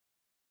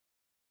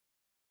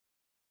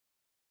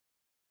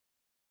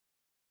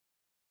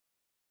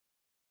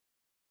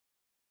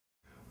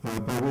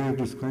By way of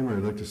disclaimer,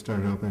 I'd like to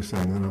start out by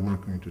saying that I'm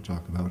not going to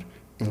talk about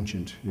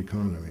ancient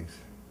economies.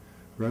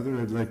 Rather,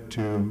 I'd like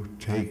to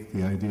take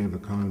the idea of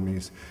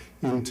economies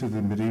into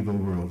the medieval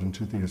world,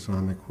 into the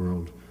Islamic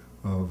world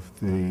of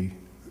the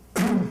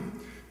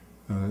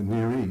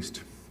Near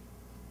East.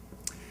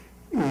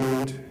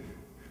 And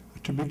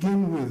to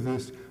begin with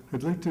this,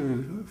 I'd like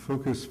to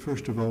focus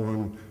first of all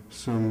on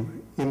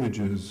some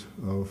images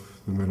of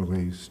the Middle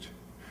East.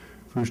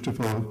 First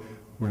of all,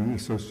 one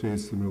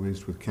associates the Middle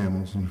East with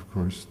camels, and of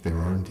course there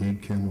are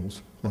indeed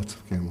camels, lots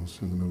of camels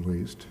in the Middle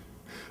East.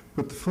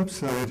 But the flip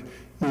side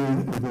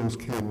of those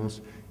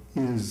camels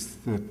is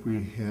that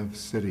we have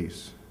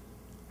cities.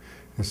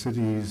 And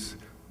cities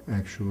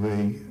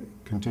actually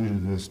continue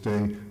to this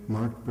day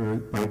marked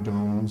by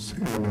domes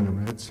and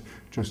minarets,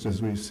 just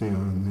as we see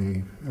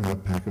on the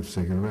pack of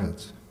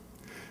cigarettes.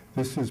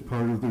 This is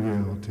part of the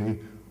reality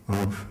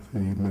of the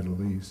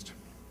Middle East.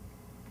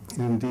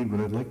 And indeed,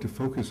 what I'd like to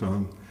focus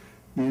on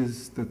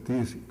is that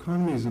these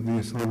economies of the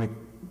Islamic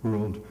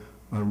world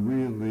are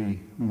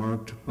really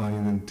marked by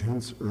an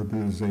intense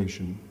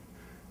urbanization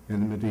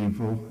in the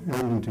medieval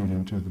and indeed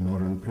into the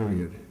modern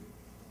period.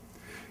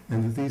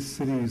 And that these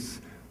cities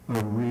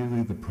are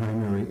really the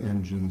primary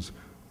engines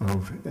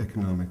of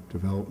economic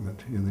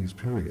development in these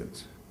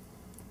periods.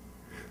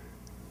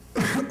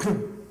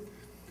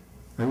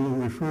 I will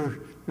refer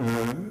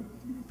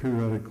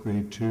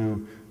periodically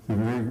to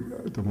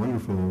the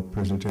wonderful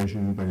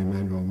presentation by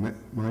Emmanuel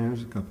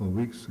Myers a couple of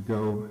weeks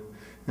ago,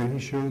 and he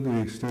showed the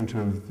extent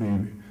of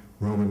the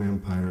Roman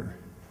Empire.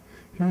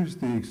 Here's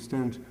the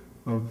extent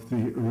of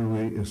the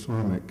early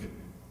Islamic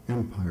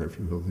Empire, if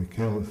you will, the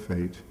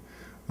Caliphate,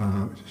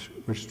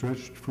 which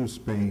stretched from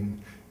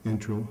Spain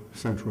into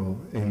Central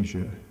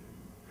Asia,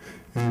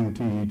 and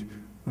indeed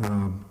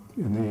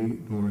in the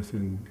north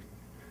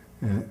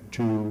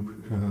to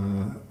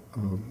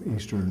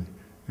Eastern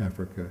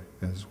Africa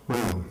as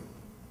well.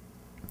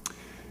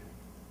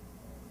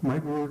 My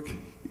work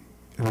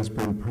has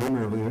been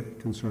primarily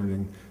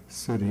concerning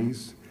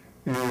cities,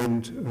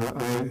 and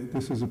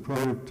this is a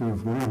product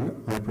of one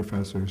of my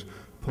professors,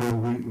 Paul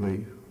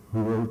Wheatley,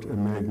 who wrote a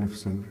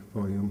magnificent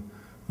volume,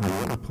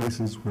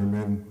 Places Where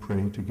Men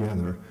Pray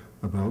Together,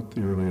 about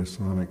the early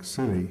Islamic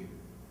city.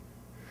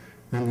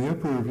 And the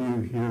upper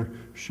view here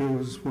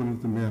shows one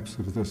of the maps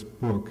of this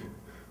book,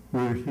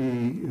 where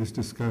he is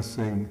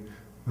discussing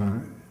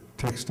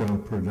textile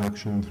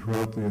production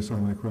throughout the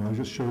Islamic world. I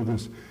just show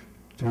this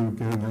to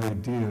get an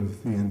idea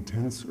of the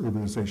intense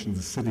urbanization of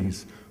the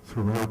cities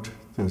throughout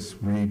this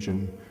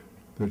region,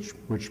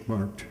 which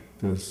marked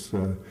this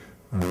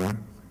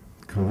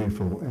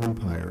caliphal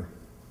empire.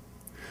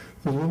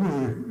 The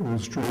lower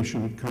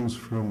illustration comes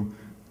from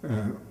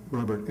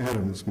Robert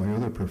Adams, my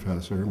other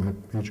professor, my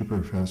major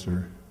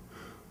professor,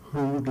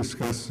 who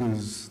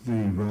discusses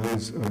the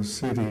rise of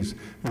cities.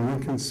 And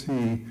one can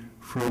see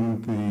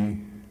from the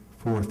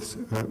fourth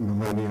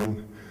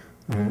millennium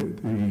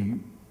the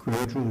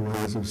gradual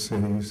rise of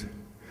cities.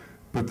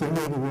 But then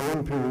in the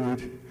Roman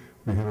period,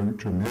 we have a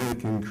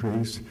dramatic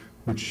increase,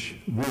 which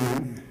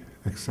really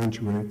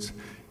accentuates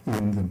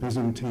in the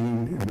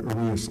Byzantine and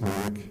early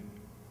Islamic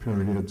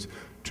periods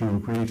to a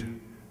great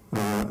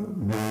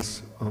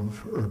mass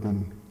of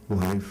urban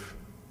life.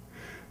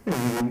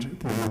 And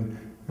then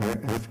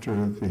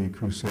after the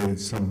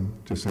Crusades, some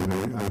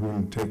decided I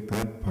wouldn't take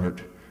that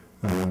part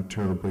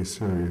terribly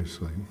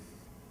seriously.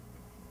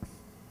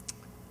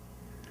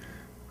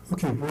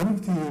 Okay, one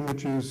of the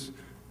images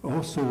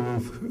also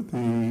of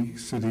the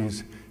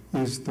cities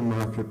is the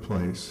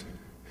marketplace.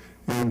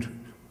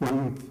 And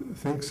one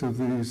thinks of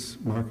these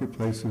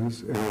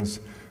marketplaces as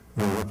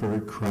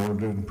very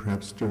crowded and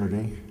perhaps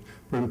dirty,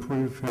 but in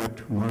point of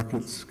fact,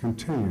 markets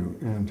continue.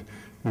 And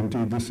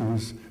indeed, this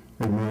is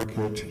a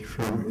market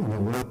in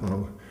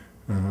Aleppo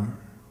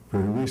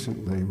very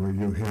recently, where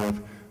you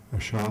have a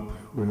shop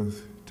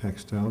with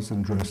textiles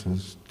and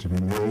dresses to be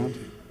made.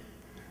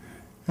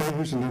 And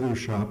here's another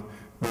shop,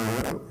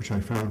 which I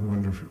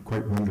found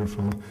quite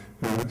wonderful,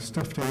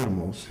 stuffed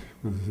animals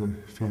with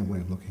the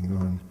family looking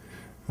on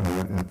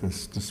at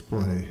this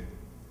display.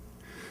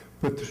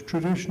 But the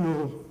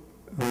traditional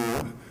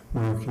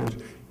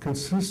market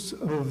consists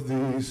of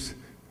these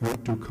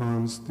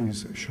dukans,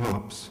 these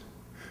shops.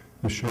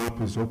 The shop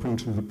is open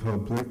to the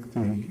public.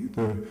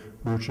 The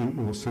merchant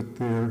will sit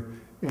there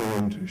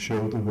and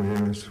show the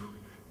wares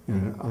in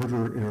an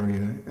outer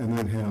area, and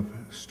then have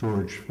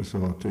storage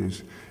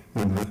facilities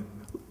in the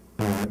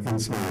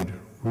inside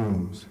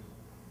rooms.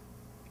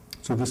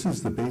 So this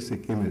is the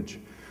basic image.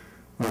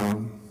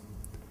 Now,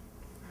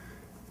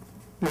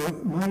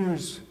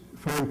 Myers'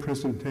 fine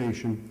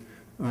presentation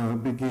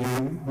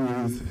began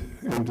with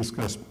and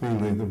discussed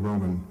mainly the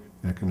Roman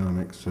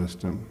economic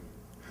system.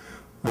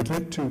 I'd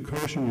like to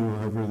caution you,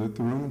 however, that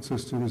the Roman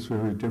system is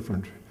very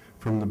different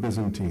from the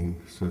Byzantine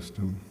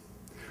system.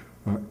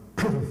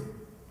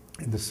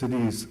 The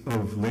cities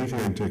of late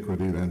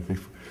antiquity, then,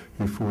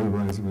 before the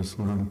rise of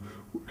Islam,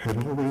 had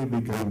already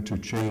begun to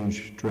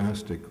change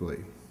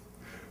drastically.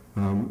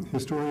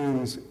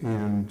 Historians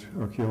and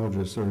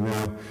archaeologists are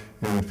now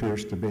in a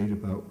fierce debate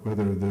about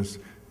whether this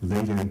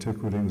late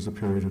antiquity was a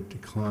period of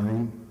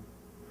decline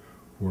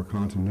or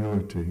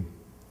continuity.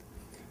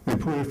 In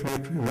point of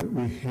fact,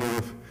 we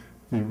have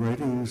the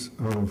writings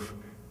of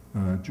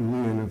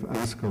Julian of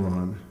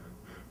Ascalon,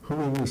 who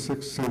in the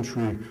 6th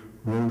century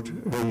wrote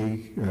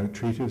a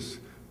treatise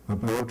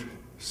about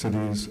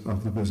cities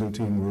of the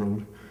Byzantine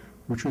world,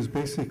 which was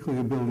basically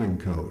a building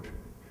code,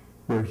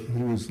 where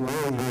he was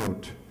laying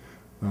out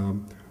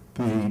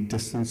the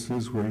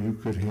distances where you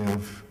could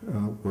have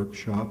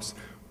workshops,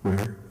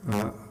 where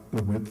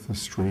the width of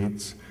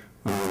streets,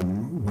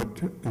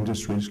 what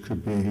industries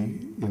could be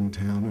in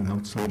town and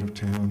outside of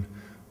town,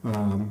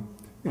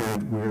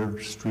 and where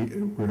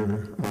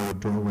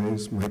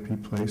doorways might be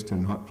placed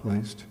and not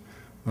placed.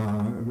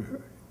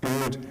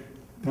 And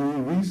the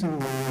reason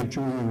why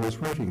Julian was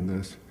writing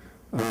this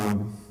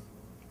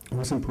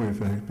was in point of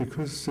fact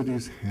because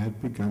cities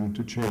had begun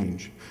to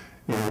change,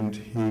 and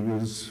he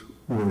was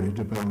worried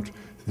about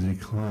the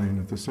decline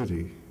of the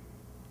city.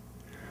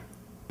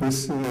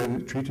 This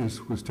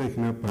treatise was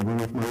taken up by one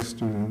of my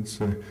students,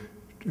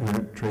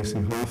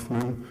 Tracy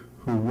Hoffman,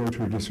 who wrote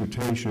her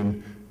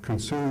dissertation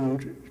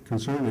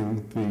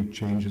concerning the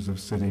changes of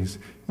cities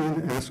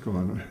in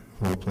Ascalon,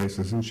 of all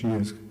places, and she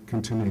is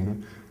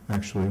continuing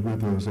actually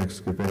with those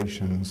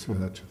excavations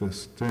to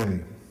this day.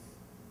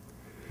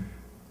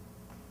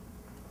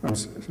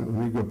 So let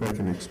me go back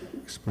and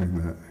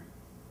explain that.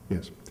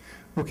 Yes.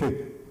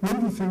 Okay, one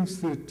of the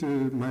things that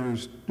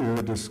Myers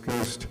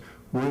discussed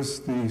was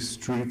the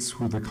streets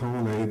with the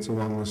colonnades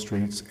along the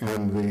streets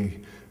and the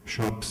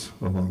shops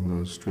along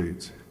those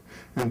streets.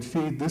 And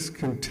indeed, this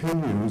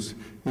continues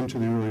into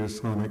the early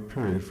Islamic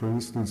period. For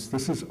instance,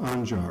 this is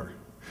Anjar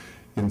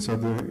in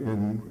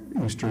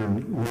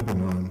eastern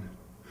Lebanon,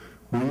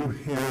 where you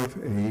have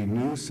a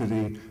new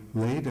city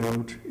laid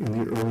out in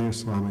the early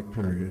Islamic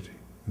period.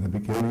 In the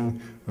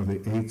beginning of the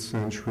 8th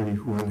century,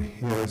 one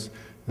has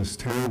this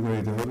town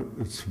laid out.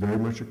 It's very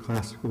much a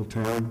classical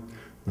town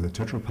with a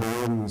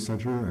tetrapolitan in the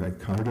center, a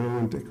Cardo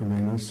and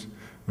Economies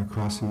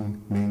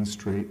crossing main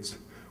streets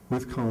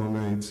with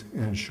colonnades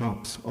and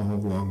shops all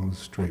along the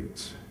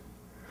streets.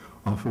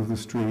 Off of the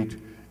street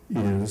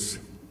is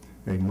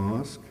a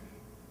mosque.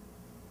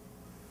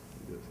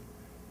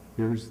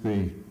 Here's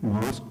the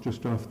mosque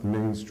just off the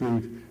main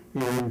street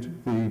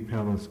and the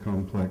palace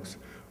complex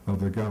of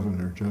the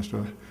governor just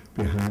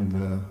behind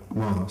the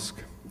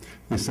mosque.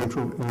 The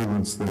central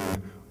elements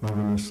then of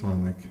an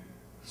Islamic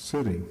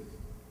city.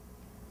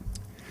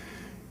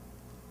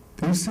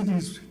 These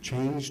cities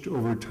changed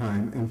over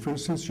time, and for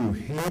instance, you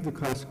have the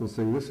classical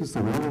city. This is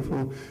the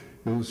wonderful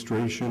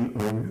illustration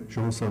of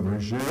Jean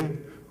Sauverger,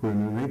 who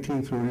in the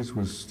 1930s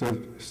was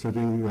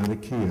studying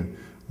Laodicea,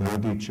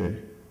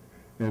 Laodice.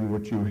 And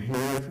what you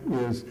have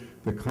is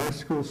the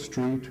classical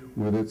street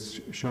with its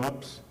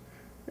shops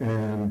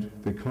and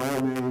the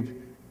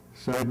colonnade,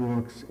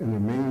 sidewalks, and the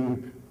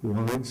main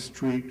wide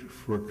street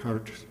for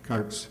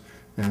carts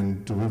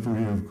and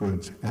delivery of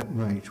goods at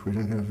night. We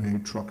didn't have any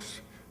trucks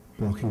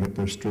blocking up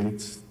their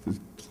streets. The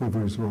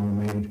deliveries were all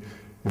made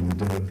in the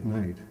dead of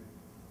night.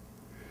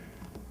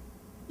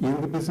 In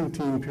the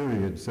Byzantine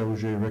period,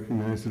 Sauverger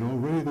recognized that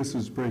already this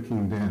is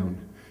breaking down,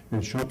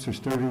 and shops are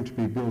starting to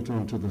be built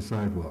onto the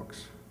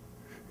sidewalks,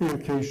 and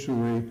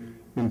occasionally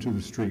into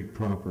the street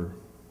proper.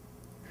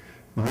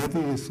 By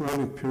the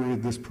Islamic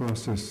period, this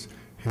process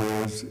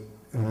has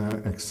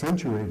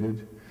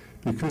accentuated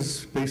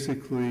because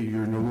basically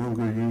you're no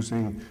longer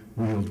using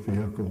wheeled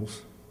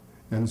vehicles.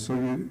 And so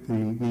the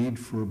need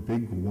for a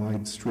big,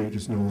 wide street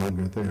is no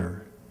longer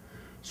there.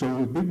 So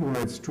the big,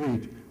 wide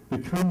street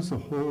becomes a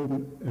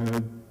whole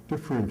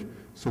different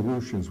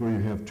solutions where you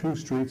have two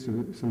streets,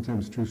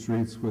 sometimes two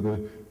streets with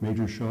the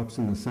major shops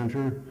in the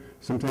center,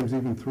 sometimes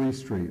even three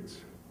streets.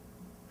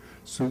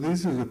 So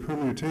these are the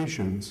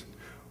permutations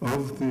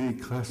of the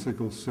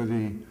classical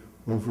city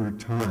over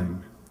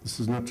time. This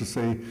is not to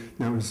say,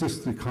 now is this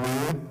the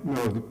colony?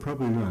 No,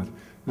 probably not.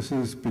 This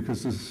is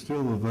because this is still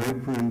a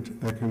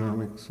vibrant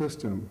economic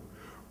system.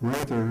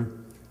 Rather,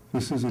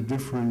 this is a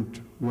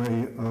different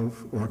way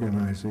of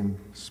organizing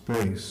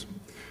space.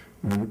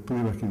 I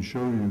believe I can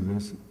show you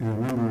this in a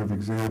number of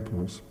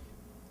examples.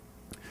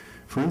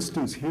 For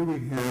instance, here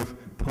we have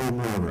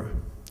Palmyra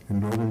in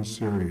northern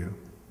Syria.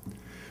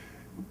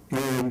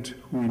 And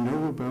we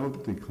know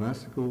about the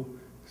classical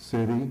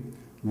city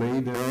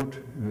laid out.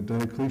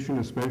 Diocletian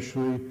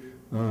especially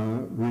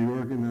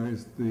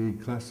reorganized the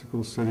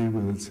classical city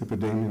with its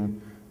Hippodamian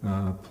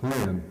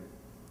plan.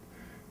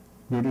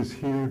 Notice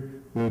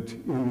here that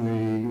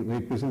in the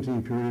late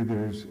Byzantine period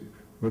there's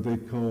what they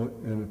call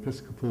an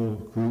episcopal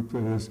group,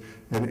 that is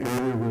an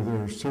area where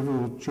there are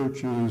several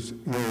churches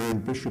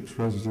and bishops'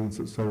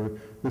 residences, etc.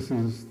 This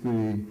is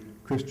the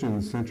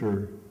Christian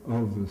center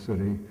of the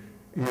city.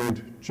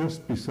 And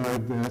just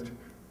beside that,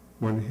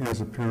 one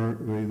has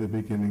apparently the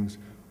beginnings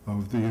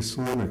of the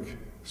Islamic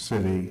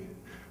city.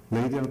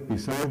 Laid out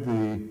beside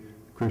the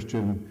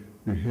Christian,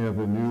 you have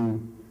a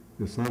new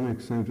Islamic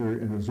center,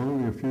 and it was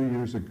only a few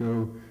years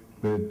ago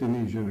that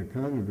Dini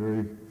Jenikan, a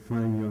very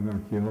fine young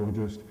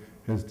archaeologist,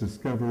 has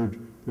discovered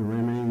the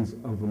remains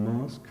of a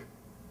mosque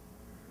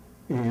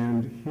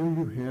And here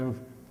you have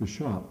the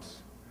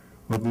shops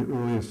of the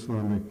early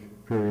Islamic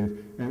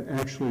period, and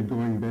actually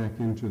going back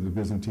into the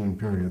Byzantine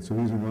period. So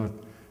these are not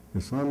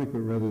Islamic,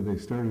 but rather they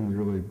start in the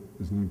early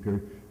Byzantine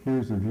period.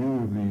 Here's a view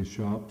of these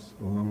shops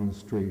along the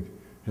street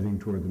heading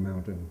toward the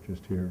mountain,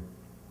 just here.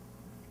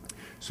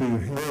 So you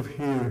have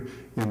here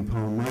in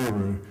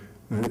Palmyra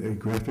a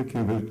graphic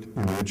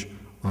image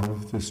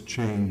of this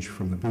change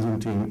from the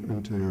Byzantine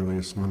into the early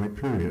Islamic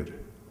period.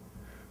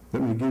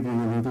 Let me give you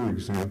another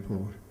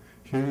example.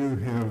 Here you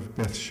have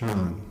Beth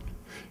Shan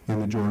in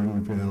the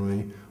Jordan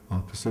Valley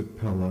opposite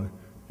Pella.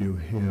 You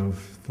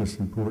have this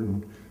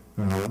important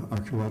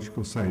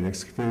archaeological site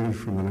excavated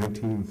from the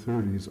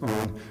 1930s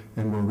on,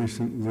 and more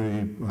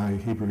recently by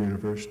Hebrew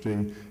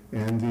University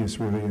and the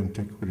Israeli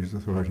Antiquities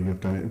Authority have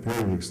done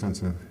very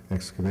extensive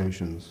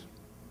excavations.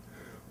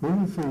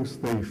 One of the things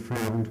they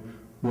found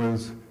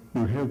was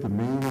you have the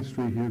main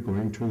street here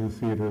going to the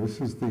theater. This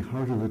is the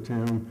heart of the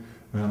town,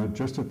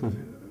 just at the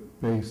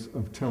base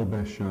of Tel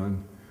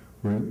Beshan,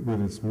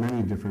 with its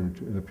many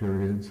different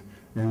periods.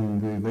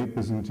 And in the late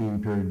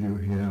Byzantine period, you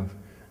have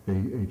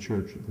a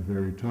church at the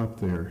very top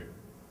there.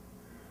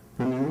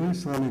 From the early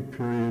Islamic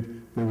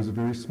period, there was a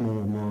very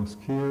small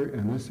mosque here,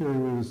 and this area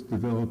was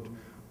developed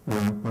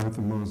by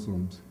the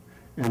Muslims.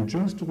 And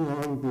just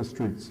along the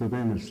street,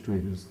 Savannah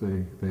Street as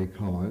they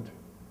call it,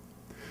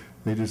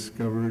 they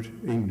discovered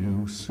a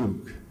new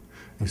souk.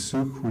 A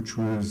souk which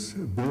was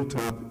built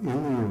up in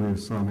the early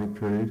Islamic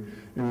period,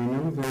 and we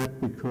know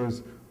that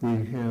because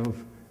we have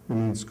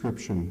an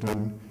inscription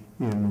done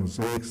in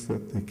mosaics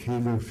that the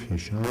Caliph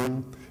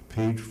Hisham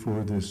paid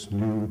for this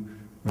new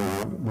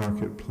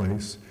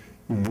marketplace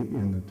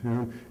in the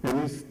town.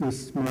 And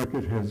this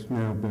market has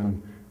now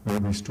been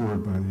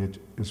restored by the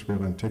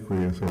Israel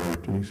Antiquity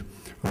Authorities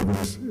of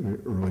this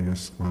early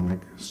Islamic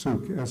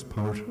souk as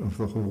part of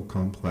the whole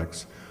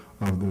complex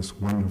of this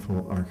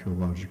wonderful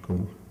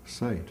archaeological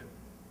site.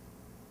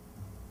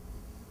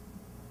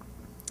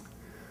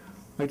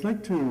 I'd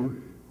like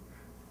to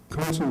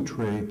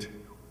concentrate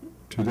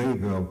today,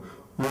 though,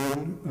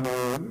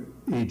 on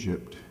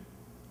Egypt.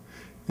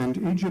 And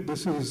Egypt,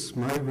 this is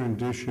my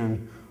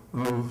rendition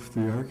of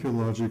the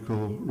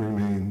archaeological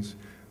remains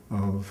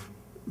of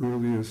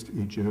earliest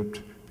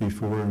Egypt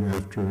before and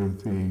after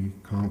the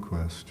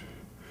conquest,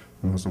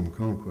 the Muslim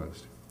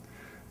conquest.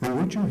 And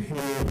what you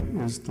have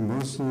is the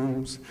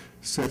Muslims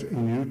set a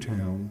new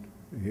town,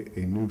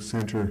 a new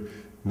center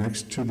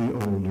next to the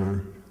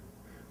older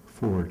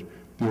fort.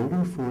 The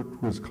older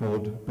fort was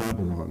called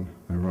Babylon,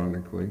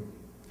 ironically.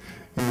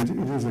 And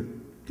it is a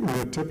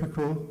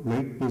typical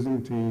late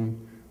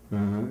Byzantine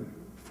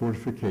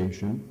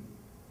fortification.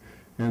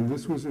 And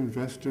this was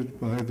invested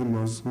by the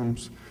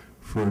Muslims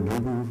for a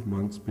number of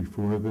months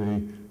before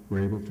they were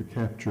able to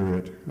capture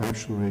it.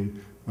 Actually,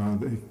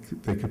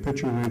 they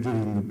capitulated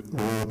and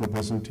allowed the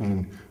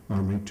Byzantine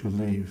army to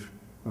leave.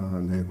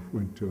 And they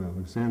went to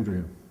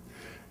Alexandria.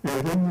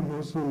 And then the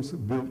Muslims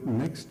built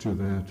next to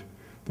that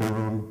their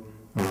own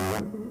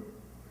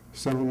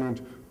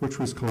settlement, which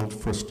was called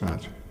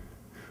Fustat,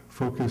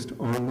 focused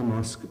on the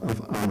Mosque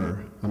of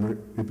Amr. Amr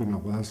ibn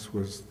al-As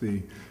was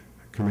the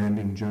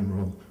commanding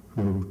general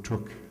who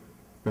took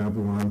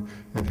Babylon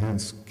and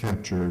hence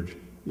captured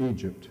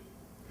Egypt.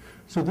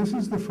 So this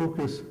is the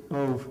focus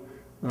of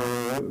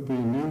the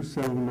new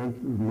settlement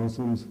of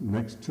Muslims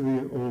next to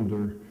the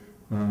older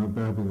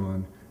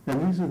Babylon.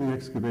 And these are the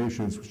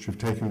excavations which have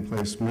taken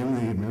place,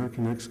 mainly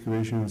American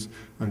excavations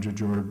under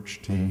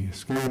George T.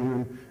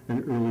 Scanlon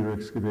and earlier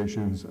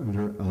excavations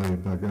under Ali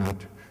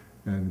Bagat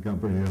and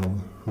Gabriel,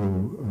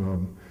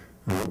 who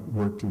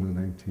worked in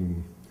the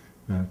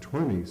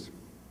 1920s.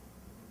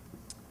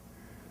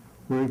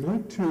 What I'd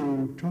like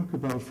to talk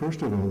about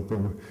first of all,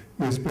 though,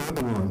 is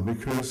Babylon,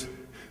 because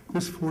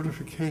this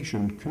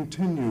fortification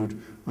continued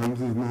under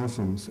the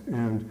Muslims,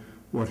 and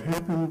what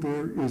happened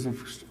there is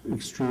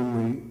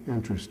extremely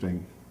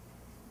interesting.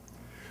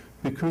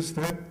 Because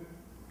that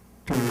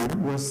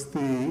was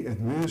the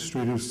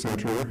administrative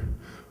center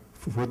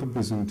for the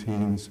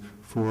Byzantines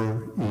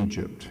for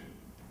Egypt.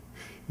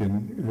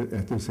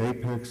 At this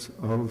apex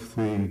of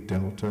the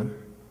delta,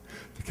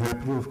 the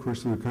capital, of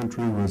course, of the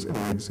country was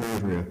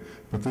Alexandria,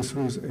 but this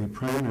was a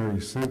primary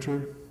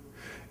center,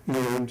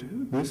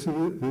 and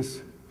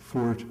this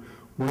fort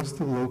was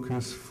the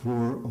locus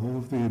for all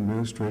of the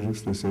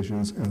administrative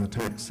decisions and the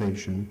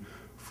taxation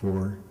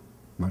for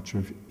much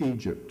of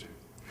Egypt.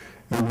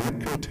 And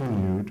that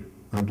continued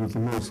under the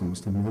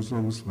Muslims. The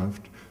Muslims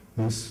left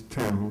this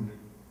town,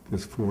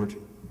 this fort,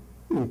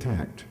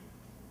 intact.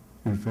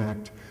 In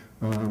fact,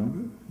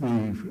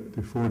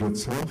 the fort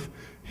itself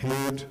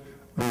had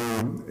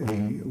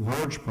a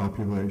large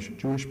population,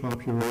 Jewish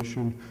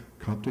population,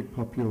 Coptic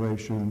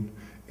population,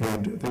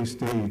 and they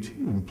stayed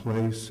in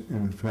place.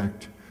 And in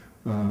fact,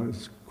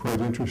 it's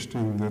quite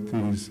interesting that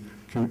these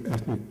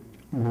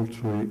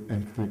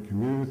multi-ethnic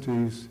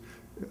communities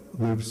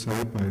lived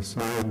side by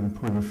side. In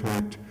point of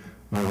fact,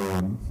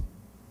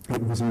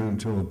 it wasn't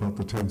until about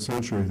the 10th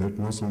century that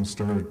Muslims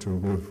started to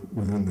live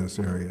within this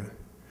area.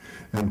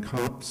 And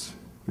Copts,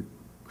 the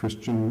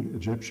Christian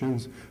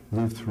Egyptians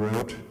lived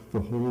throughout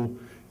the whole,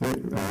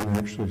 and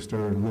actually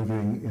started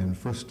living in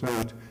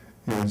Fustat,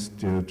 as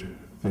did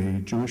the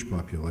Jewish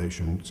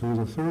population. So it was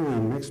a thoroughly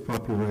mixed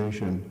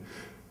population,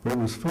 but it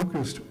was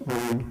focused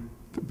on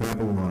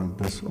Babylon,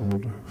 this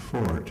old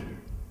fort.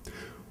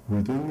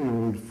 Within the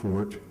old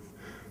fort,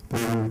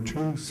 there were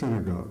two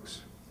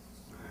synagogues.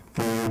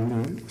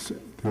 And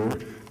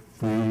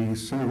the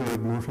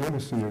synagogue, more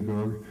famous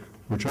synagogue,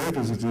 which I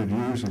visited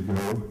years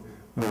ago,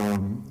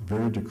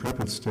 very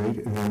decrepit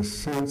state, and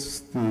since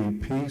the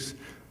peace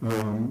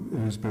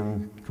has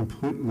been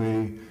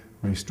completely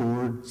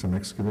restored. Some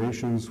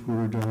excavations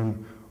were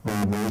done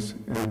on this,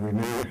 and we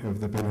now have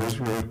the Ben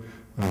Ezra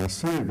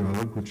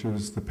synagogue, which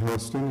is the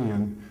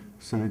Palestinian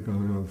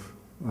synagogue of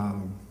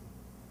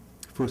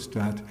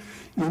Fustat,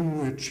 in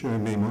which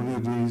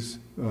Maimonides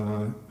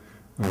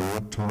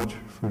taught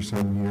for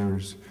some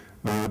years.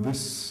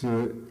 This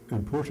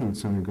important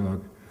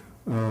synagogue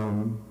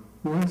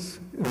was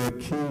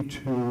key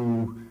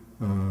to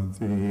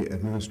the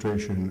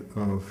administration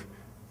of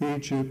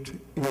Egypt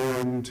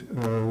and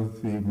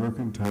the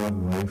mercantile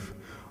life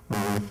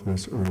of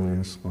this early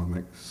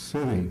Islamic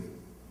city.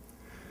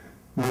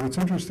 Now, what's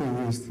interesting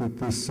is that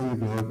this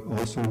synagogue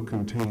also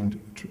contained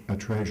a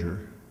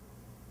treasure.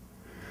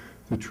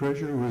 The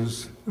treasure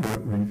was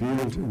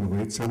revealed in the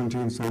late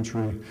 17th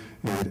century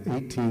and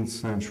 18th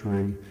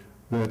century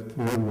that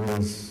there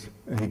was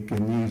a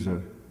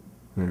geniza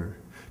there.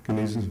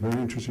 Geniza is a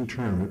very interesting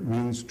term. It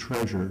means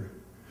treasure,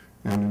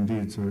 and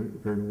indeed it's a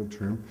very old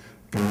term.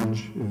 Ganj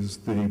is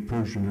the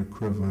Persian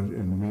equivalent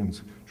and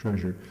means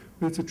treasure.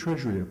 But it's a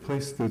treasury, a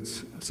place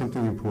that's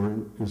something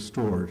important is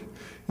stored.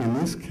 In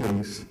this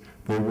case,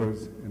 there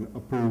was an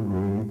upper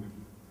room.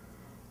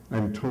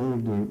 I'm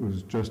told that it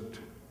was just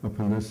up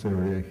in this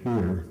area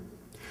here.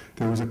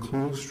 There was a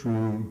closed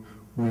room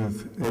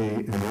with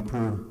an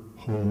upper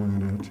hole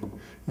in it,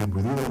 and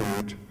within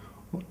that,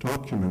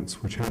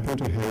 documents which happened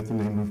to have the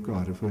name of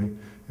God.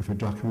 If a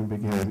document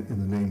began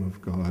in the name of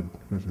God,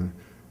 with a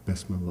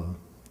Bismillah,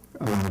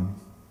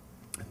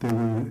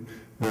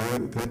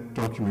 that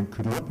document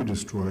could not be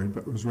destroyed,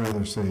 but was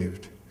rather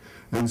saved.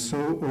 And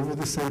so over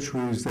the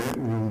centuries, that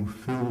room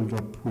filled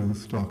up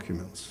with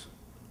documents,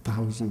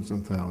 thousands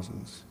and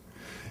thousands.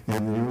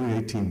 In the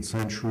early 18th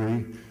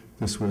century,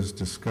 this was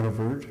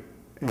discovered,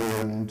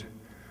 and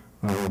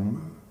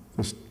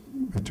this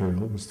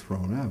material was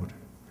thrown out.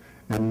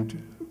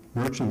 And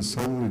merchants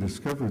suddenly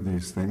discovered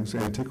these things,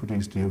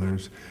 antiquities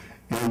dealers,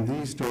 and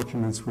these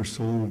documents were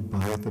sold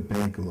by the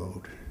bag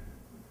load.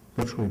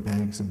 Literally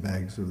bags and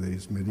bags of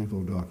these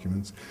medieval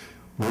documents,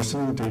 most of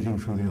them dating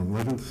from the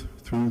 11th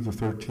through the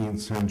 13th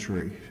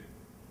century.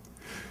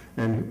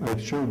 And I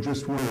showed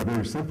just one, a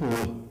very simple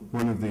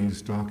one of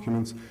these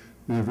documents.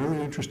 They're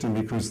very interesting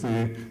because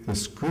the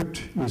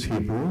script is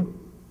Hebrew.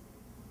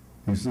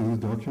 These are the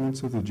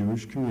documents of the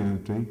Jewish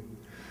community.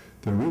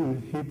 They're written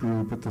in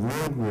Hebrew, but the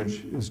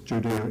language is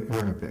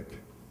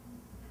Judeo-Arabic.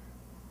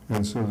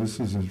 And so this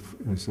is a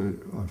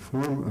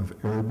form of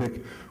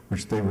Arabic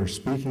which they were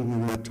speaking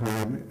in that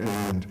time,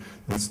 and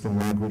that's the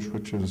language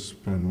which has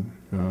been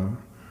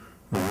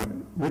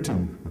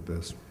written with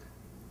this.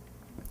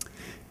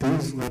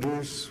 These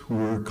letters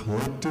were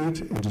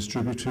collected and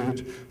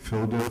distributed.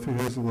 Philadelphia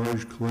has a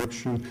large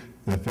collection.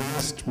 The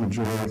vast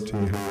majority,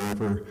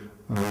 however,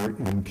 are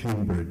in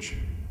Cambridge.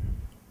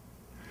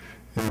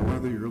 And one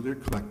of the earlier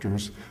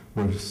collectors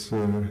was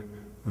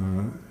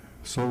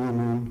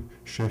Solomon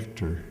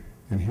Schechter.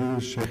 And here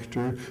is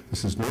Schechter.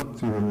 This is not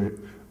the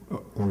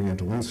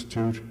Oriental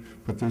Institute,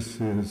 but this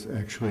is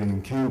actually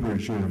in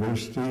Cambridge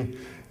University.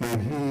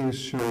 And he is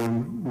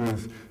shown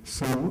with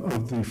some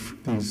of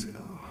these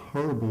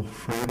horrible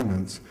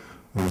fragments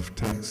of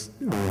text,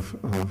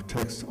 of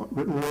text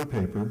written on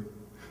paper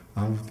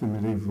of the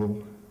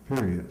medieval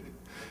period.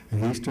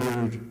 And he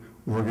started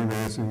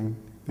organizing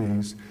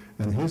these,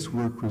 and his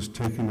work was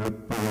taken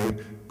up by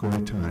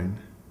Goitein.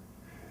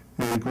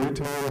 And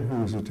Goitein,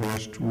 who was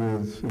attached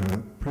with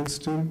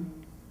Princeton,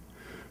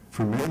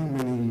 for many,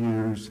 many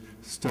years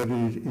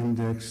studied,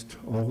 indexed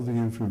all the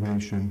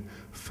information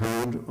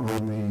found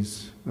on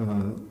these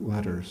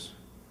letters,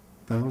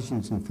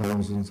 thousands and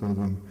thousands of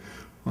them.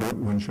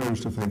 One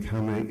tries to think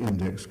how many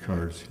index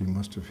cards he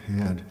must have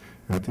had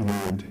at the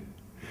end.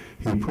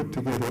 He put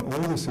together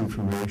all this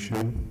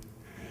information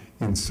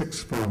in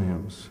 6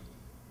 volumes,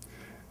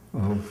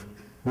 of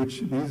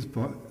which these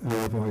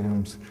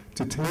volumes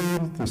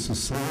detail the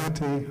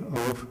society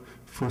of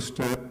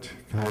Fustat,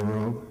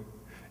 Cairo,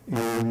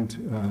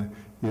 and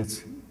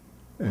its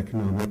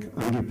economic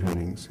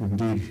underpinnings.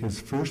 Indeed, his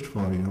first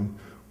volume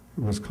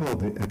was called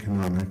The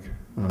Economic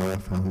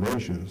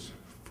Foundations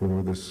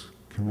for this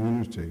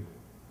community.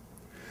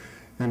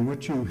 And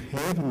what you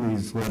have in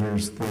these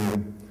letters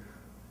then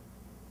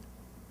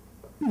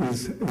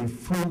is a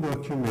full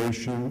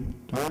documentation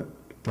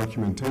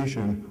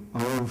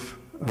of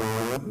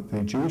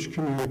the Jewish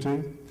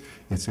community,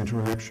 its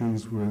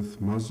interactions with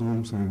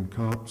Muslims and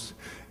Copts,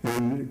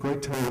 and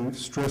Whitcomb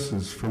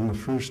stresses from the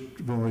first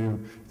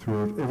volume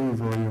throughout every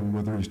volume,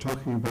 whether he's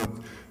talking about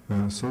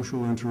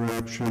social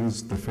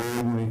interactions, the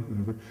family,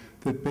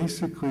 that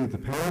basically the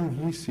pattern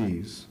he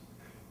sees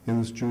in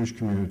this Jewish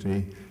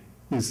community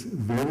is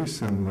very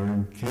similar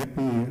and can't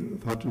be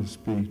thought to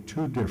be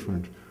too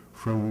different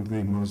from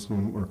the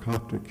Muslim or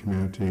Coptic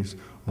communities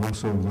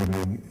also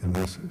living in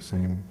this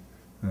same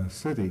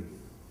city.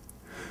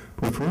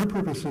 But for our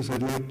purposes,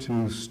 I'd like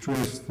to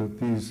stress that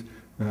these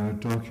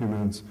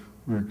documents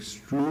were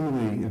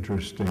extremely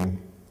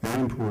interesting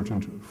and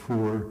important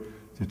for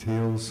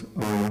details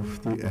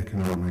of the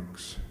economic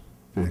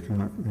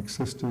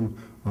system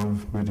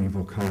of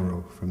medieval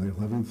Cairo from the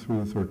 11th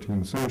through the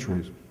 13th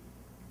centuries.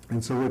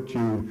 And so what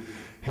you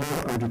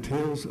have are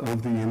details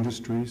of the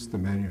industries, the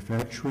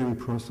manufacturing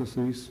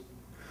processes,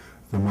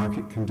 the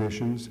market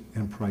conditions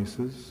and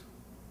prices,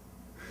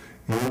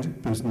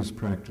 and business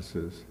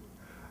practices.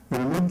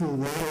 And among the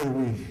latter,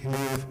 we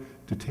have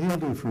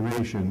detailed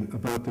information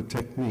about the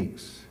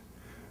techniques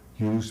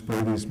used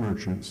by these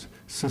merchants,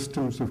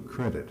 systems of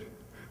credit,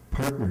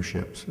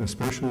 partnerships,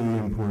 especially the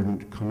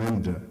important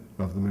commenda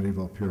of the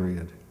medieval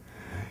period,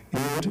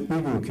 and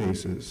legal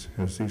cases,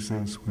 as these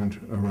things went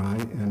awry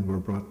and were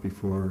brought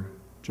before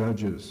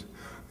judges,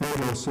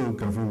 and also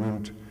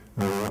government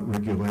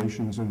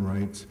regulations and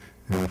rights,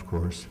 and of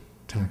course,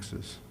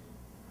 taxes.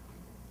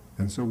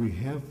 And so we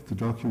have the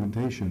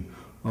documentation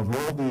of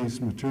all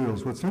these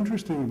materials. What's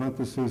interesting about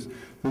this is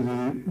that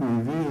it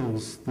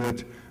reveals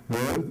that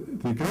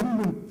the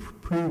government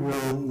pretty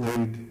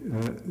well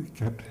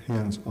kept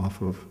hands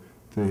off of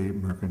the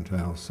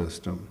mercantile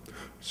system.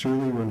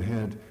 Certainly one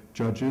had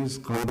judges,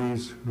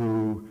 qadis,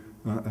 who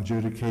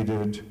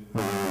adjudicated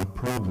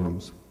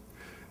problems.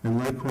 And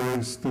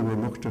likewise, there were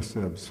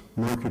muhtasibs,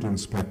 market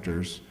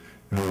inspectors,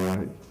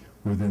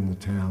 within the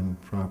town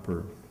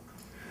proper.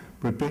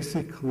 But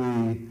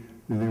basically,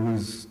 there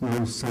was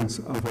no sense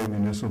of a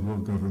municipal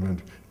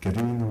government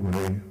getting in the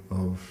way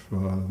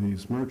of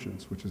these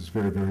merchants, which is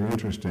very, very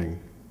interesting.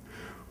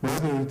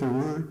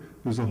 Rather,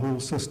 there's a whole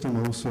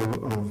system also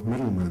of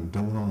middlemen,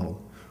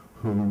 dalal,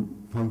 who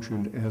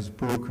functioned as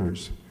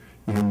brokers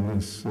in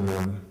this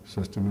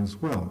system as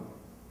well.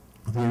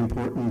 The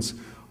importance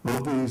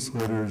of these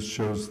letters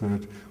shows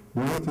that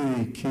one of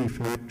the key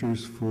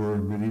factors for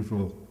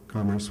medieval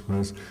commerce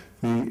was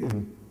the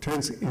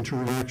intense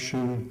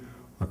interaction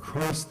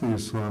across the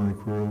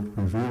Islamic world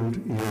revealed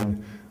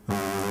in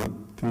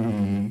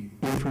the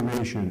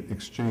information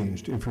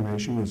exchanged.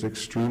 Information was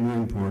extremely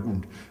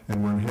important,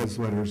 and one has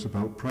letters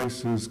about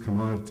prices,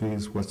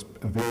 commodities, what's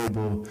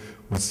available,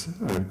 what's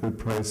a good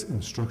price,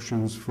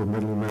 instructions for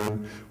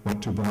middlemen,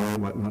 what to buy,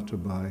 what not to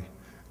buy.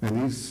 And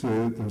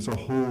there's a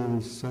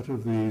whole set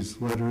of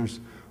these letters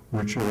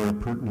which are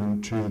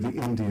pertinent to the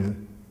India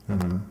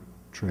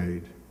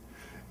trade.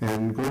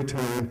 And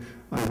Whitcomb,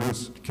 I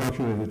once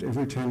calculated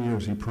every 10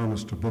 years he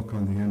promised a book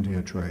on the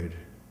India trade.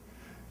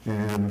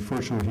 And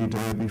unfortunately he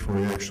died before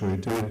he actually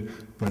did,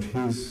 but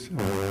his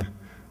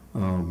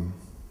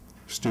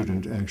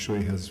student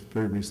actually has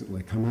very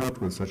recently come out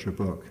with such a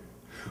book.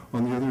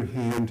 On the other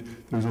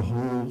hand, there's a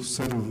whole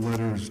set of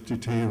letters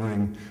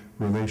detailing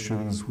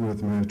relations with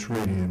the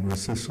Mediterranean, with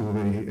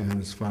Sicily,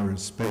 and as far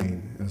as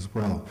Spain as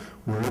well.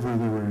 Wherever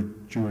there were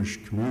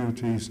Jewish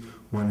communities,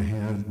 one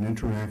had an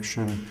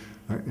interaction,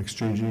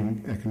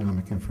 exchanging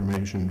economic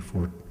information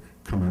for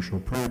commercial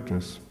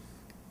practice.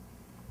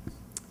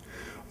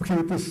 Okay,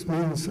 what this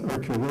means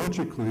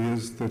archaeologically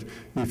is that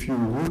if you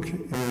look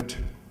at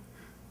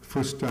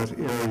Fustat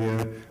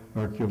area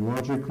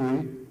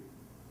archaeologically,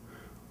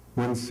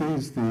 one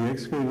sees the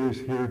excavators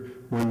here,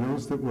 one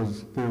knows that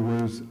there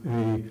was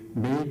a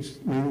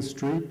main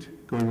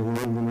street going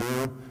along the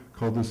Nile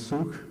called the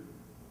Souk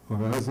of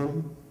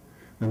Azam,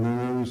 and then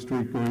another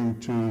street going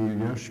to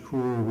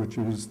Yashkur, which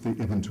is the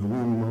Ibn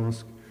Tulun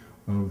Mosque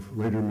of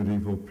later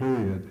medieval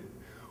period.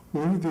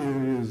 One of the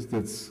areas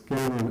that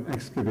Scanlon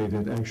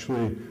excavated,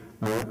 actually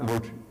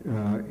out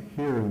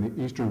here in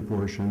the eastern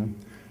portion,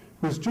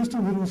 was just a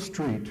little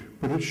street,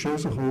 but it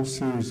shows a whole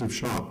series of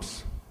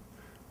shops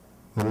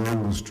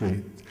along the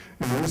street.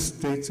 And this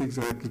dates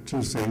exactly to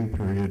the same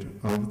period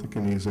of the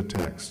Geniza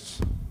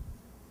texts.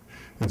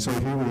 And so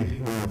here we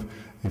have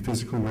a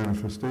physical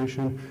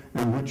manifestation,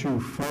 and what you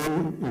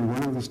find in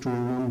one of the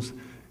storerooms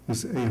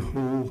is a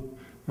whole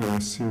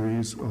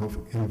series of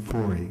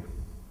amphorae.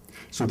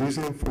 So these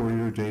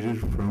amphorae are dated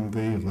from the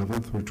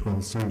 11th or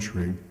 12th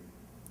century.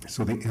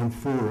 So the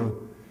amphora,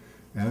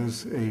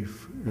 as a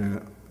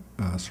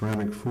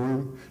ceramic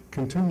form,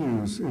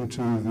 continues into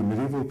the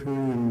medieval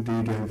period.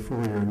 Indeed,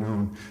 amphorae are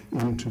known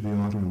into the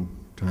Ottoman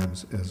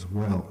times as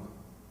well.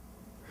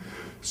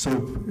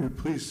 So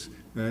please,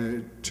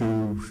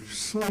 to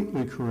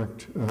slightly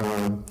correct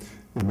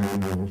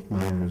Emmanuel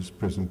Meyer's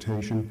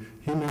presentation,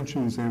 he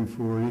mentions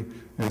amphorae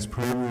as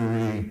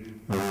primary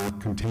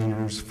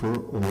containers for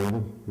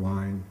oil,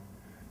 wine,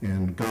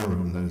 and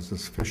garum, that is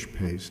this fish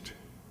paste.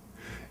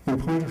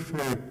 In point of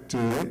fact,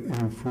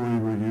 amphorae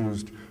were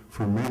used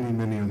for many,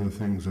 many other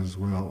things as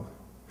well.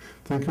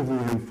 Think of the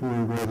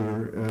amphora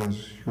rather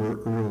as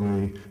your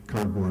early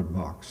cardboard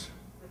box.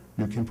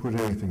 You can put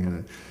anything in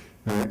it.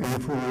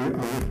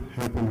 Amphora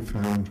have been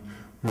found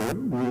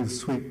with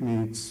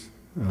sweetmeats,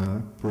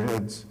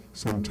 breads,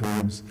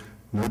 sometimes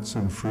nuts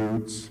and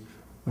fruits.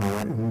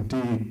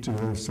 Indeed,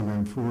 some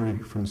amphorae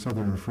from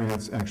southern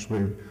France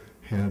actually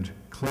had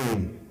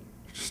clay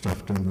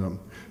stuffed in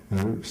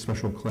them,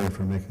 special clay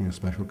for making a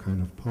special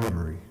kind of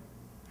pottery.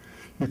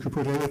 You could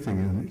put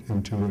anything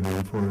into an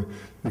amphora.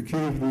 The key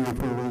of the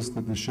amphora was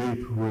that the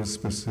shape was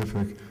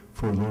specific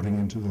for loading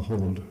into the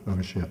hold of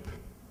a ship.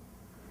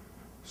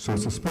 So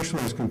it's a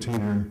specialized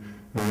container,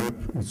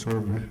 sort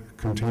of a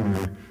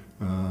container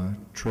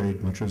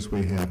trade, much as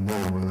we have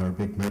now with our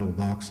big metal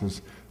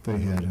boxes. They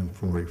had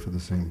amphorae for the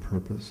same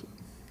purpose.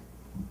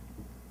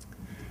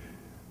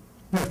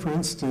 Now, for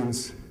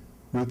instance,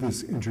 with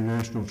this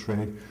international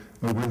trade,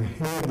 we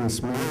had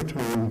this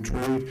maritime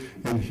trade,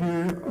 and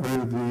here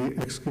are the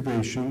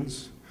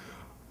excavations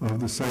of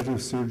the site of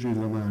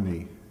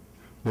Sirgi-Limanı,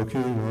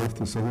 located off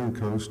the southern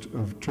coast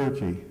of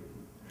Turkey.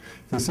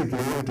 This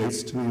again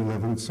dates to the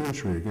 11th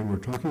century. Again, we're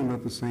talking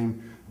about the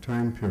same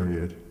time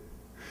period.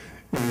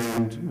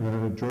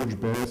 And George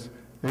Bass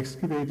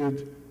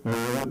excavated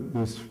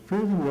this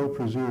fairly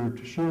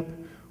well-preserved ship,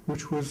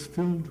 which was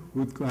filled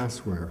with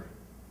glassware.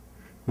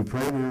 The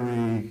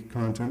primary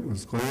content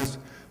was glass.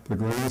 The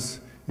glass,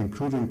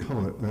 including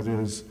cullet, that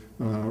is,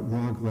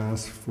 raw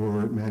glass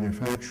for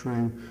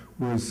manufacturing,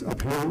 was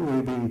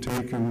apparently being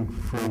taken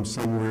from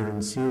somewhere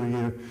in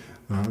Syria,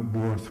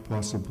 north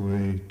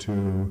possibly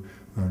to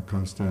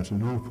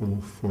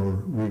Constantinople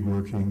for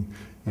reworking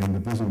in the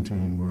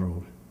Byzantine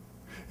world.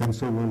 And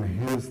so one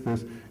has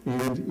this,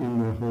 and in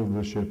the hull of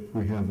the ship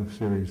we have a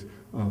series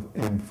of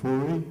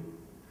amphorae,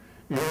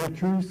 and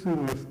curiously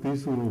enough,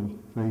 these little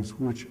things,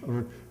 which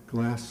are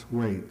glass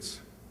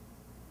weights.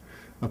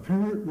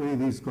 Apparently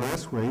these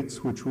glass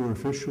weights, which were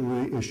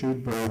officially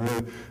issued by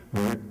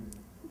the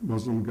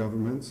Muslim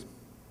governments,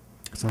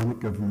 Islamic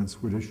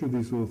governments, would issue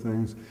these little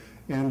things,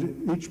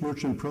 and each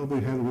merchant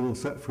probably had a little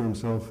set for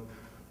himself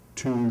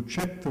to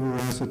check the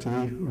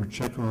veracity or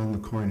check on the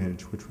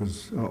coinage, which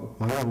was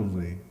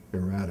wildly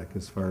erratic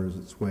as far as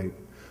its weight.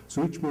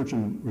 So each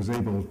merchant was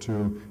able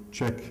to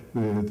check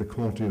the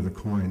quality of the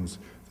coins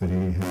that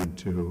he had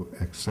to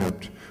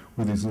accept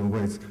with these little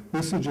weights.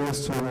 This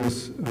suggests on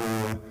this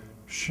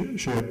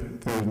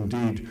ship that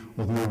indeed,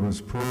 although it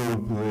was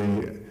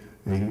probably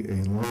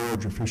a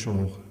large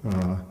official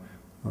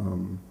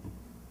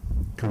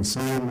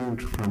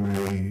consignment from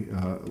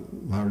a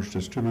large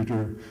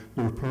distributor,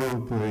 there were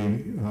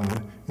probably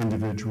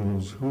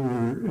individuals who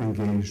were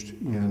engaged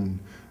in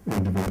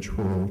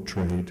individual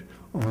trade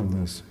on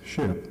this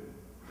ship.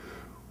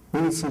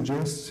 What it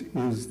suggests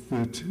is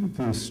that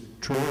this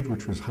trade,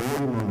 which was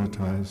highly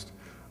monetized,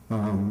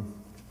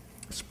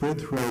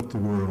 spread throughout the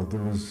world.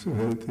 There was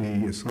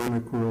the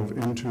Islamic world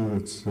into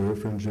its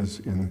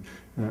fringes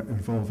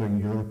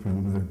involving Europe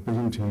and the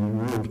Byzantine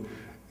world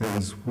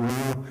as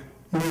well.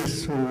 In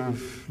this sort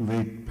of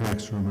late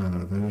Pax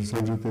Romana, that is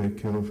under the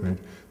Caliphate,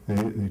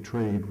 the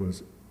trade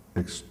was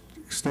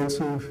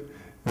extensive.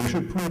 I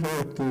should point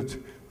out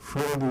that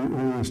from the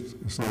earliest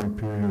Islamic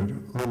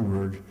period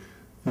onward,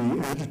 the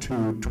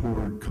attitude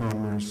toward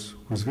commerce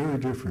was very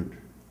different.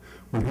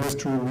 One has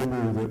to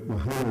remember that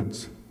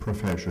Muhammad's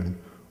profession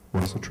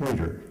was a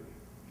trader.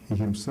 He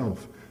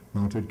himself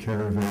mounted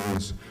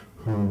caravans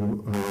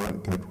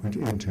that went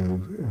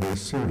into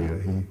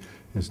Syria. He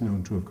is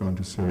known to have gone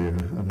to Syria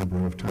a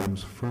number of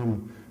times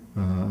from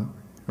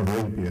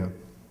Arabia.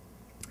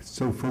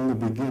 So from the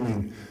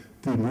beginning,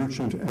 the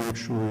merchant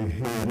actually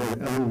had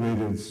an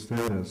elevated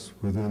status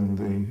within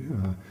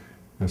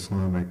the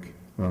Islamic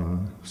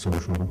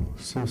social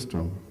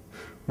system,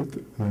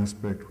 with an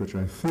aspect which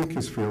I think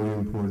is fairly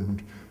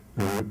important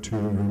to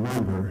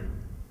remember.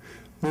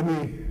 Let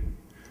me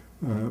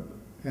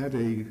add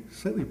a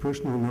slightly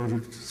personal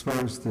note as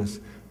far as this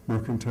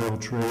mercantile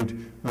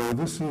trade.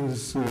 This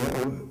is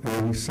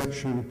a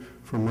section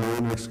from my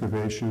own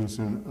excavations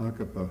in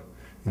Aqaba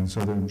in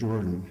southern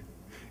Jordan.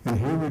 And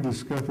here we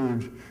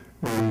discovered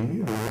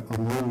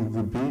along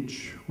the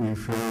beach, we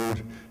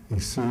found a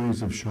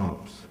series of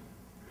shops.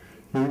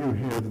 Here you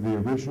have the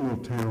original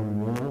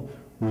town wall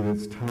with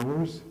its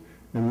towers,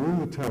 and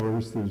one of the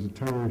towers, there's a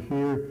tower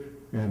here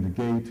and a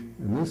gate,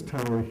 and this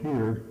tower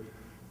here,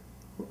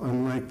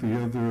 unlike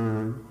the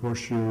other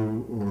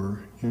horseshoe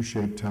or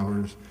U-shaped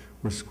towers,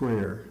 were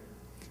square.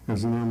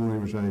 As an anomaly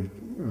which I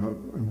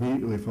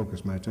immediately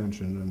focused my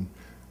attention, and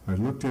I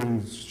looked at it,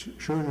 and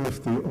sure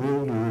enough, the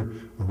older,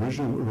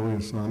 original early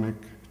Islamic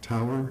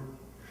tower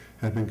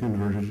had been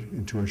converted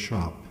into a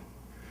shop.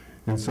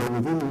 And so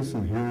within this,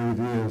 and here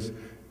it is,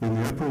 in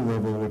the upper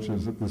level, which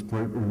is at this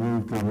point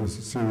removed, there was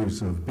a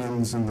series of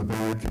bins in the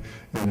back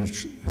and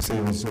a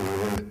sales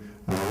area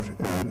out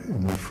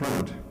in the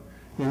front.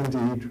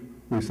 Indeed,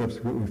 we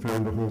subsequently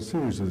found a whole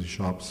series of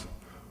shops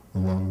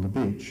along the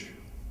beach.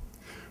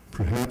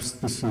 Perhaps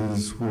this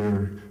is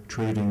where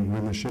trading,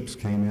 when the ships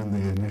came in,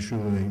 they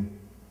initially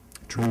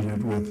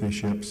traded with the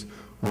ships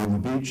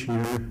on the beach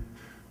here,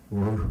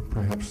 or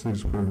perhaps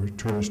these were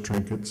tourist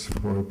trinkets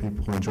for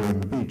people enjoying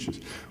the beaches.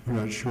 We're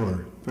not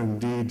sure. But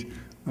indeed,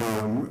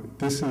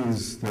 this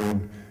is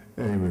then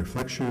a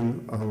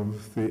reflection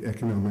of the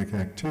economic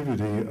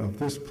activity of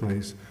this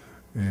place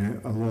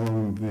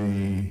along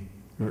the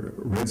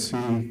Red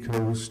Sea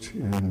coast,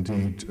 and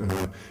indeed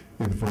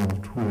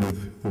involved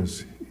with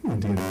this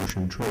Indian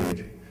Ocean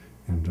trade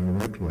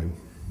indirectly.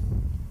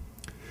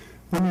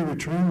 Let me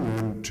return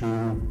then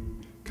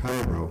to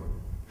Cairo.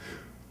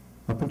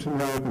 Up until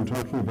now, I've been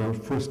talking about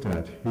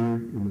Fustat, here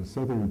in the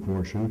southern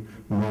portion.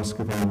 The Mosque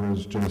of Anwar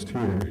is just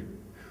here.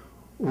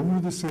 Over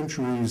the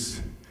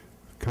centuries,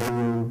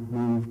 Cairo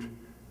moved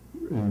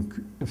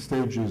in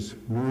stages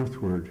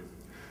northward,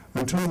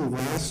 until the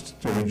last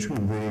stage,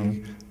 in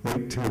the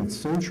late 10th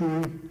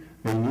century,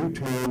 a new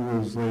town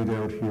was laid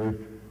out here,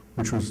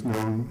 which was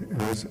known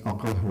as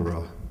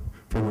Al-Qahira,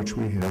 from which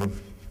we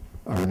have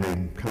our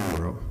name,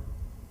 Cairo.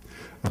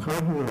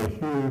 Al-Qahira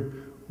here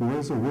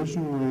was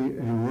originally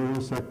a royal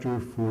sector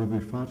for the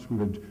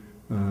Fatimid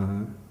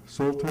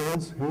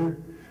sultans here,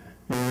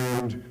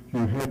 and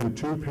you had the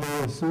two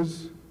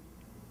palaces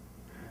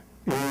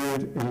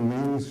and a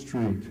main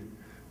street.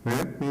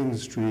 That main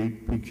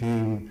street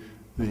became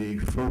the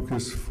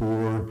focus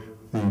for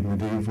the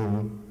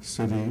medieval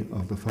city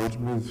of the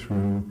Fatimid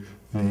through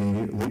the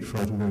late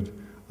Fatimid,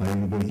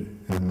 Ayyubid,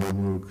 and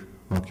Mamluk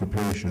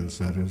occupations,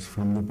 that is,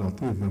 from about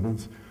the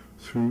 11th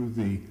through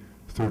the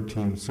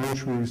 13th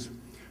centuries.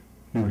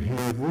 You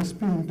have this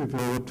being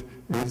developed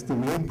as the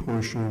main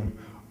portion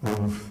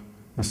of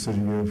the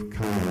city of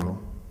Cairo.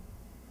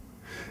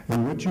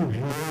 And what you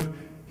have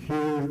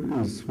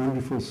here is a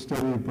wonderful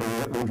study by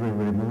André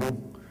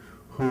Raymond,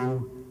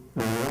 who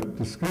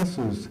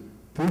discusses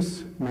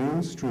this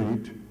main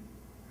street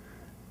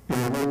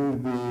and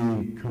then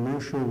the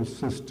commercial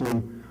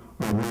system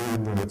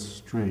around that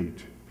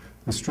street.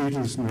 The street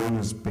is known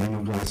as Bain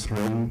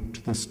al-Ghasrain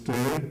to this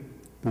day.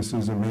 This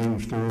is a main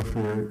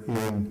thoroughfare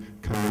in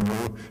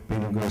Cairo.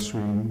 Bain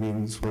al-Ghasrain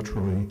means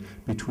literally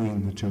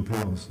between the two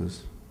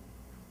palaces.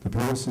 The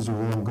palaces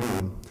are all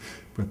gone,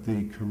 but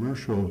the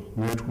commercial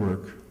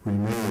network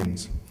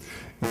remains.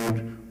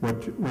 And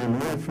what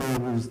Raymond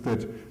found is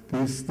that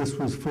this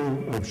was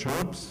full of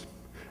shops,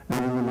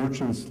 and the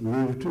merchants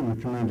lived in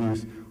the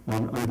communities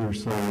on either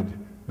side,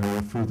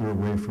 further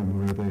away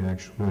from where they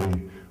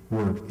actually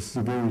worked. This is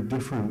a very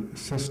different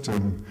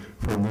system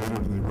from that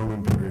of the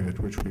Roman period,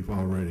 which we've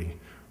already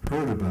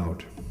heard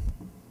about.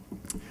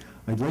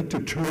 I'd like to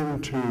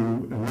turn to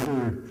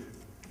another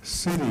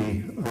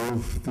city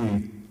of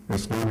the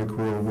Islamic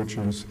world, which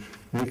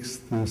makes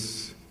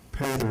this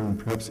pattern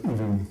perhaps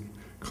even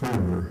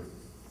clearer.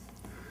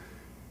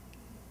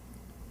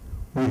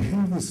 We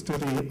have the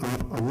study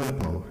of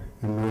Aleppo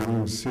in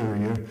northern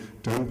Syria,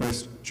 done by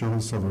Jean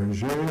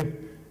Sauvager,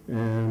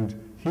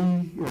 and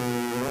he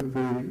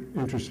very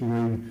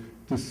interestingly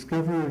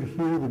discovered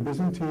here the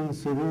Byzantine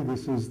city.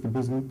 This is the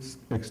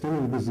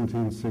extended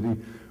Byzantine city,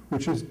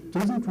 which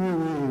doesn't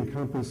really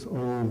encompass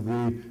all of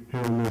the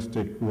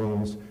Hellenistic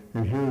walls.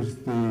 And here's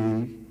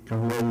the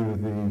Galleria,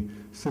 the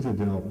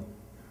citadel,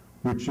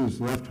 which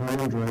is left high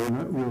and dry,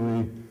 not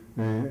really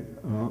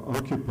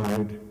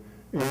occupied.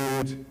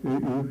 And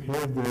you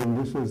have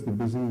then, this is the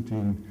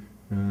Byzantine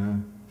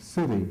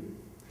city.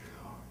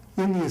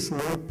 In the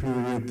Islamic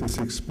period, this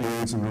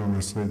expands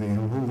enormously. The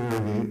whole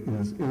area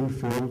is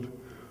infilled.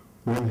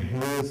 One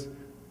has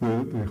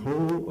the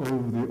whole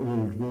of the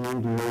old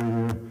walled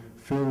area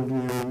filled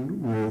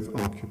in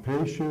with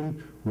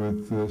occupation,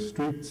 with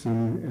streets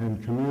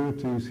and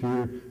communities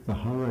here. The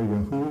Hara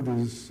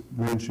Yahud is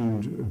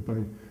mentioned by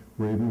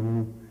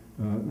Raymond.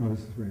 No,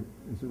 is it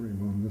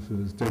Raymond? This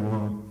is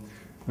Denois.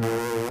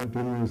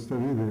 Denois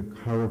study. The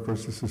Hara, of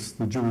course, this is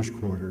the Jewish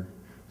quarter.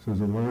 So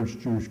there's a large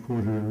Jewish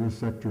quarter in this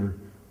sector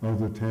of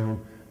the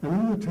town. And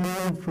then the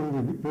town, from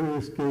the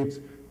various gates,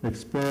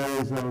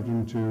 expands out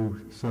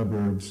into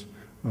suburbs,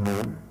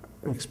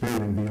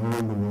 expanding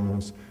beyond the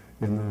walls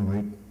in the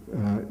late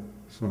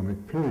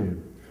Islamic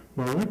period.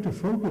 What I'd like to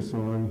focus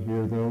on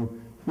here, though,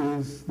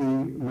 is the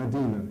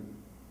Medina.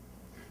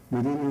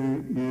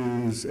 Medina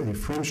is a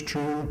French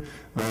term,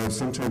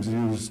 sometimes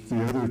used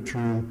the other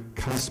term,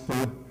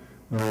 Kasba.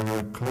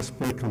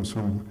 Kasba comes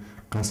from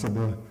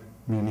Kasaba,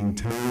 meaning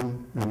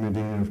town, and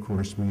Medina, of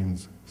course,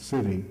 means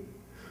city.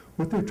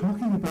 What they're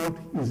talking about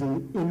is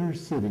an inner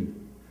city,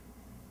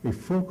 a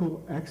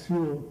focal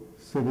axial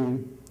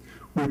city,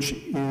 which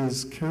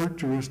is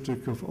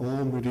characteristic of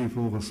all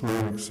medieval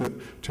Islamic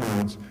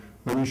towns.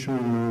 Let me show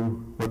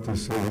you what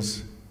this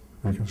is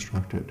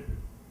reconstructed.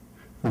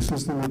 This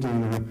is the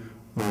Medina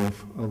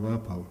of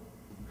Aleppo.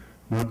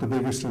 Not the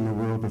biggest in the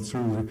world, but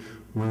certainly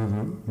one of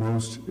the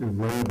most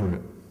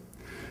elaborate.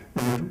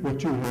 And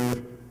what you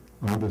have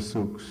are the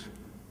souks.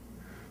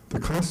 The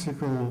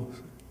classical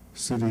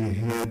city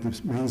had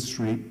this main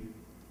street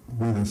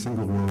with a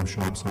single row of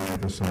shops on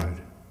either side.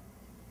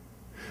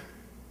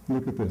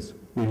 Look at this.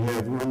 We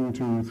have 1,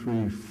 2,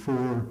 3,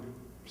 4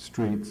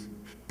 streets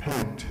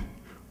packed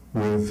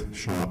with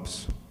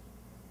shops.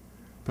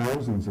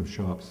 Thousands of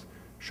shops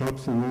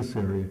shops in this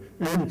area,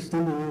 and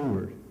extending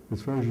inward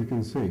as far as you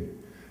can see.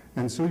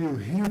 And so you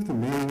have the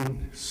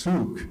main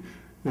souk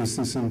is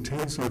this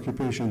intense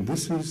occupation.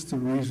 This is the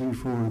reason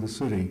for the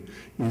city,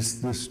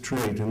 is this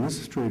trade. And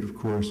this trade, of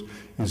course,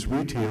 is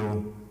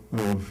retail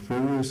of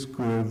various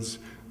goods,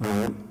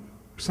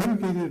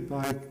 segregated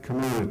by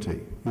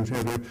commodity. You'd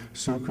have a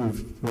souk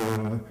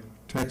of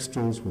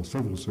textiles, well,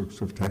 several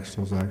souks of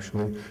textiles,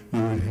 actually.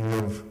 You would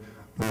have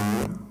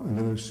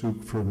another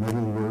souk for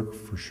metalwork,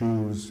 for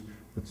shoes,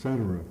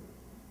 etc.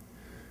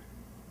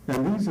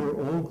 And these are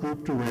all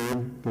grouped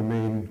around the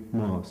main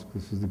mosque.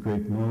 This is the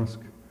Great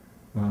Mosque,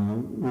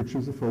 which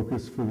is a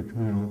focus for the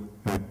communal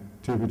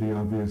activity,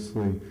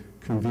 obviously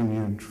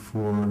convenient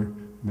for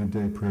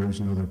midday prayers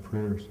and other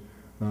prayers,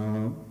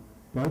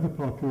 by the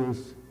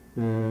populace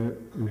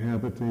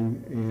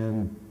inhabiting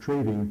and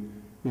trading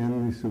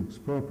in the souks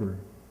proper.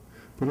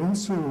 But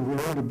also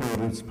around about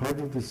it, as part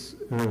of this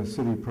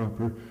city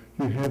proper,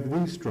 you have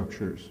these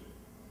structures,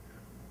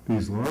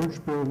 these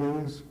large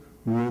buildings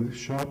with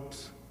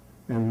shops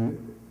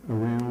and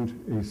around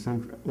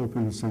a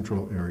open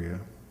central area.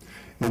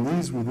 And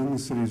these within the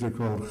cities are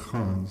called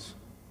khans.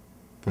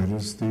 That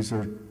is, these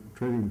are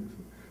trading.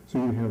 So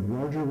you have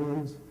larger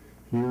ones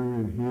here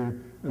and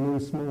here, and then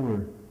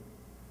smaller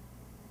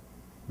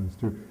ones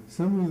too.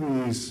 Some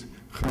of these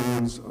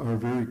khans are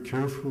very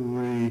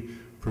carefully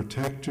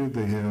protected.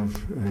 They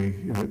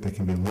have they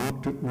can be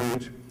locked at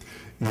night,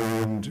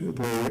 and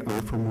they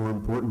are for more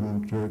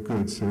important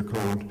goods. They're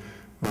called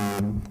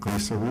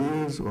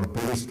glacierias or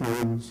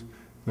bedestans.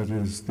 That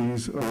is,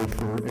 these are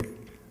for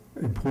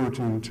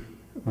important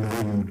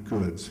valued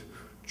goods,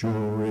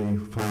 jewelry,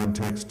 fine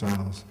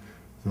textiles,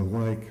 the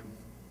like,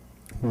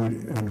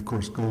 and of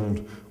course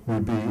gold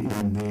would be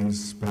in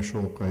these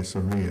special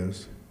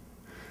glacierias.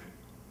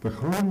 The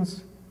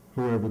khans,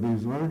 however,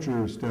 these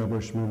larger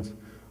establishments,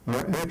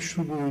 are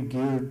actually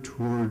geared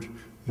toward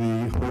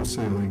the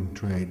wholesaling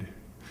trade.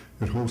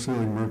 That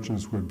wholesaling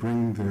merchants would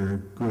bring their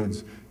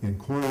goods in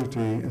quantity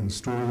and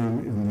store them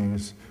in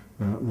these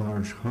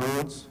large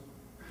khans.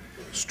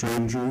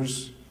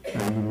 Strangers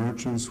and the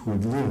merchants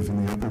would live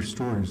in the upper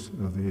stories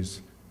of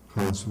these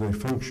khans, so they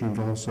functioned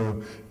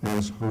also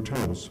as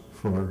hotels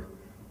for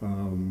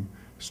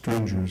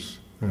strangers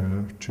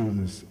to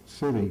this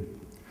city.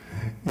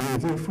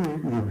 And therefore,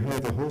 you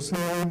have the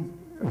wholesaling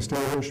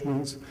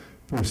establishments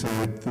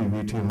beside the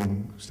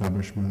retailing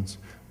establishments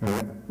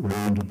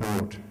round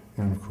about.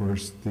 And of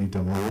course, the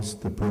dalals,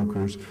 the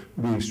brokers,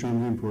 would be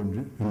extremely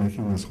important in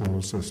making this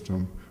whole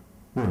system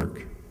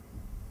work.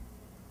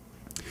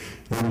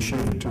 Let me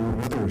shift to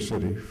another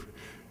city.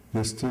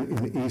 In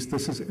the east,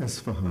 this is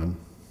Esfahan.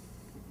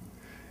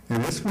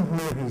 And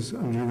Esfahan has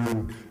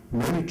undergone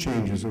many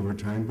changes over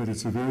time, but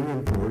it's a very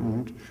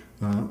important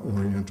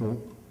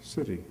Oriental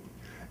city.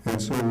 And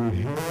so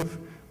we have,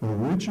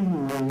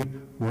 originally,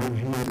 one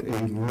had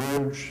a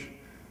large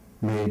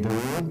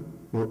maidan,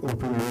 or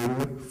open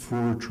area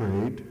for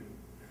trade,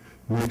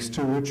 next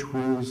to which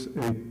was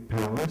a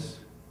palace,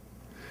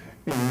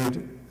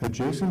 and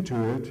adjacent to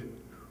it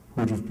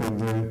would have been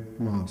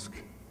the mosque.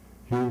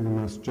 Here, the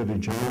Masjid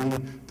Jami,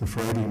 the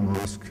Friday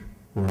mosque,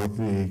 or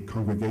the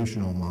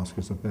congregational mosque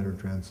is a better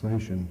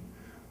translation,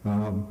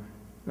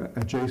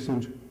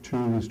 adjacent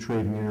to this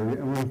trading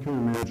area. And one can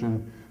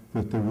imagine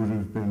that there would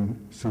have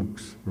been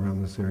souks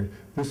around this area.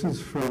 This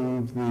is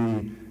from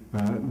the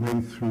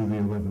 9th through the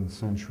 11th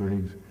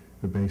centuries.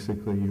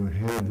 Basically, you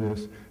had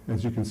this.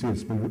 As you can see,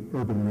 it's been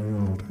urban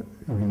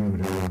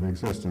renewed out of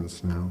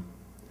existence now.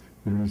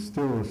 There is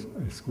still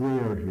a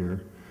square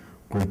here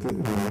with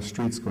the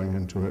streets going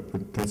into it,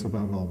 but that's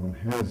about all one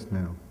has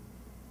now.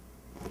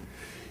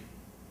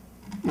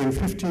 In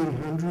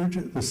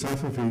 1500, the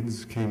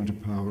Safavids came to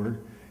power,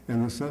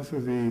 and the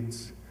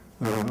Safavids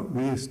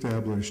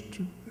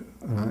reestablished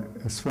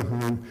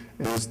Esfahan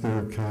as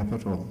their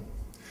capital.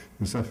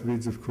 The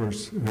Safavids, of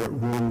course,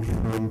 ruled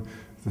from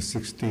the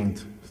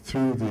 16th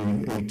through the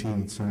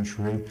 18th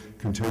century,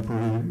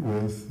 contemporary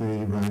with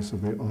the rise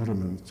of the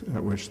Ottomans,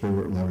 at which they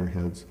were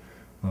loggerheads,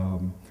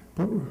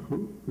 but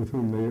with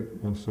whom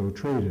they also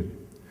traded.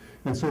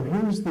 And so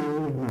here's the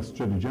old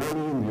Masjid Jami,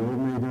 and the old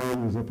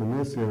Maidan is up in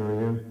this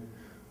area.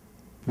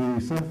 The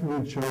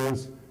Safavid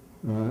Shahs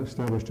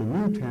established a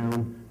new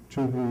town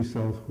to the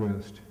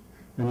southwest.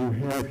 And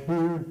you have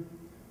here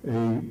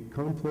a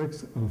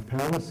complex of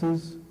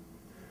palaces,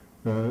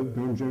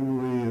 known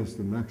generally as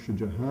the Naqsh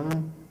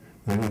Jahan.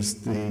 That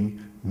is the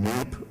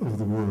map of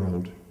the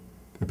world.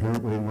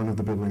 Apparently, one of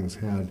the buildings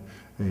had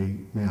a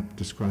map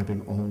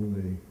describing all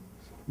the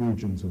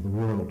regions of the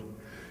world.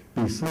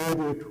 Beside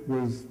it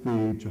was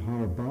the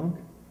Jahar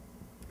Bagh,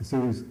 a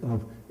series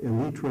of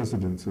elite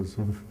residences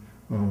of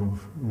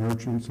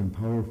merchants and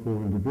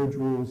powerful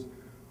individuals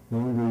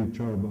along the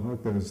Char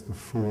Bagh, that is the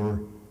 4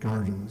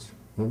 gardens.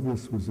 All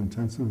this was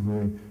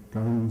intensively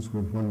gardens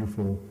with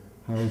wonderful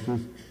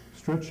houses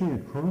stretching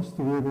across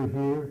the river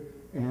here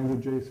and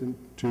adjacent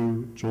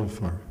to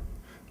Julfa.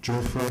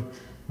 Julfa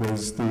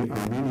was the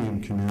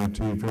Armenian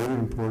community, very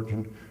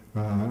important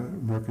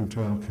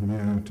mercantile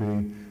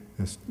community,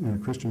 a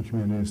Christian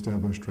community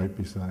established right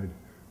beside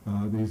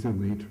these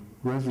elite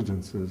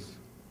residences.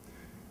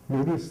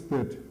 Notice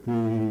that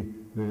the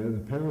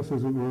palace,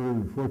 as it were,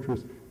 and the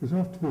fortress is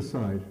off to the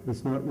side.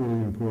 It's not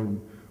really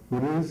important.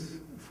 What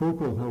is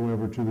focal,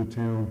 however, to the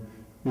town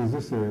is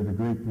this area, the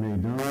Great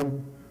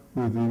Maidan,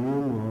 with the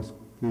new mosque,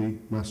 the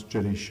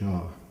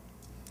Masjid-e-Shah.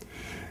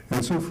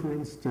 And so, for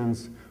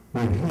instance,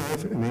 we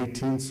have an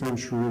 18th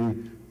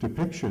century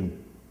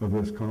depiction of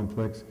this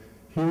complex.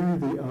 Here,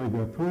 the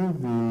Agapur,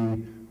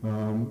 the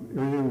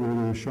area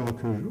where the Shah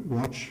could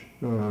watch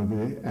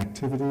the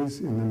activities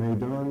in the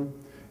Maidan,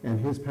 and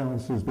his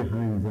palace is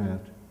behind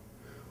that.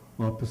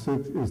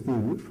 Opposite is the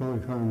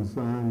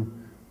Whitcomb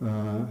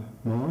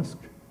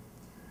mosque,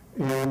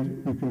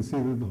 and you can see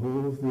that the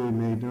whole of the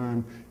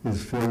Maidan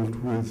is filled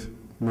with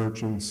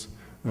merchants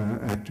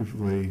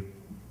actively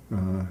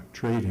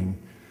trading.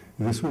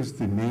 This was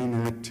the main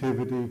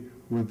activity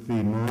with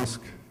the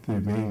mosque, the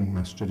main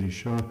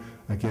Masjid-e-Shah,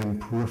 again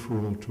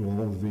peripheral to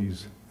all of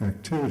these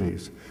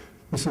activities.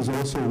 This is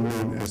also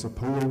known as the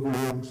polo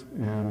grounds,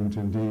 and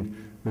indeed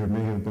there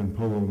may have been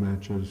polo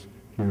matches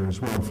here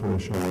as well for the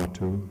Shah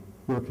to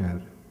look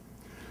at.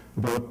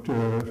 About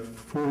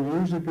 4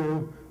 years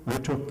ago, I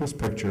took this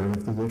picture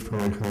of the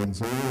Lutfari Khan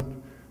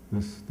Zayed,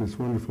 this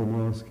wonderful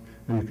mosque,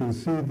 and you can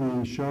see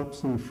the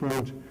shops in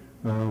front.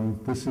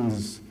 This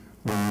is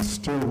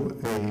still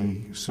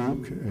a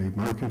souk, a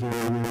market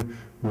area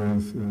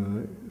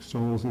with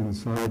stalls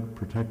inside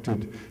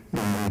protected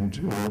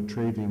and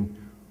trading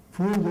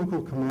for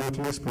local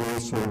commodities, but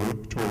also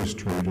tourist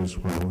trade as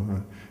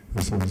well.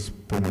 This has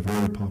been a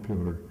very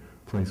popular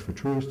place for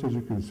tourists, as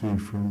you can see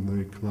from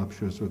the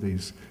collapses of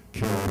these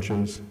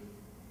carriages.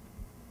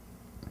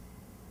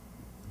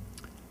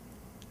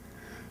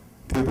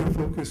 The other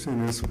focus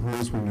in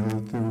Isfahan, we know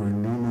that there were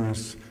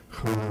numerous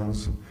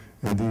khans,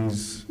 and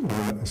these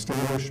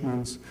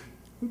establishments,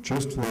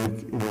 just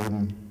like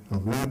in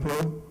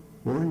Aleppo,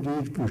 or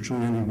indeed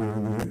virtually anywhere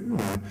in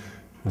the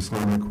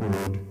Islamic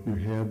world, you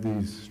had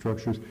these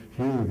structures.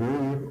 Here, a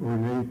very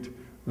ornate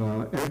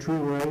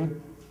entryway,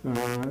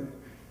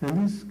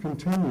 and these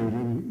continued.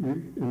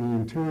 In the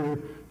interior,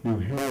 you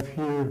have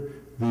here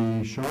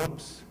the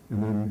shops,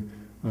 and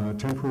then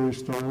temporary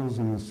stalls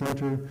in the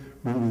center.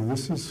 Remember,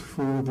 this is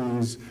for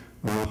these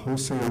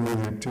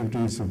wholesaling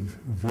activities of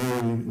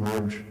very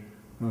large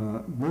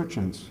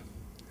merchants.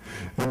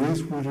 And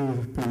these would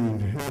have been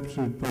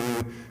inhabited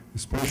by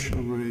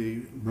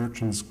especially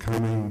merchants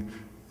coming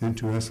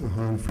into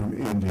Isfahan from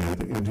India.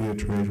 The India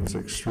trade was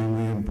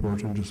extremely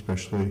important,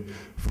 especially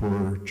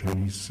for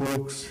Chinese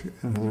silks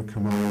and other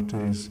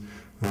commodities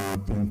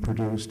being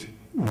produced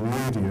in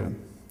India.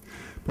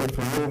 But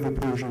via the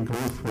Persian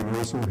Gulf, we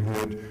also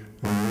had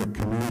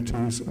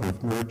communities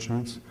of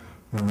merchants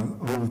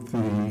of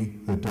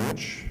the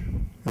Dutch,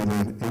 and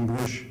then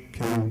English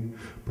came,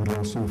 but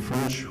also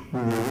French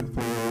were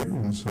there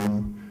in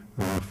some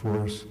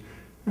force,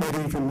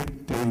 and even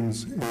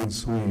Danes and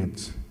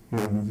Swedes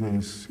in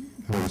these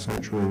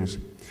centuries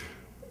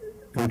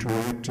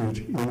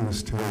interacted in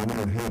this town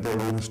and had their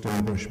own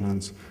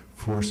establishments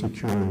for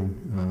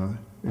securing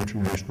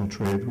international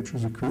trade, which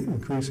was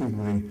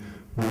increasingly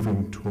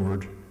moving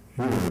toward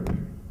Europe.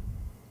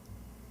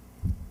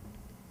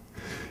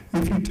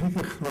 If you take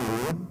a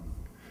khan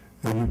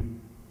and you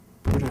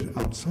put it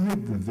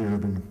outside the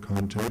urban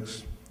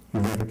context, you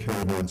have a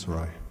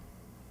caravanserai.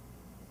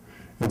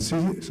 And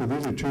see, so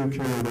these are two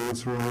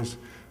caravanserais.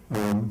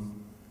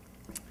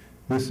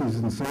 This is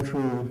in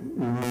central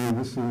Iran.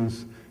 This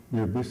is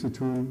near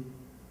Bisatun,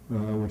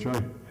 which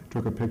I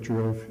took a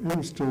picture of,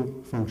 and still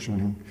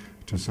functioning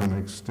to some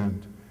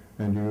extent.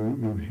 And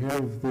you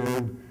have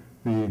then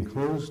the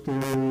enclosed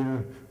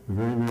area, a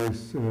very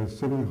nice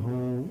sitting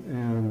hall,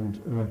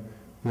 and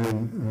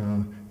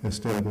then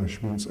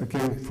establishments,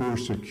 again for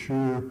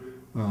secure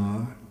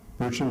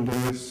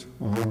merchandise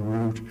en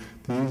route.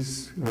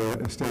 These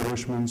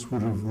establishments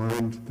would have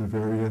lined the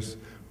various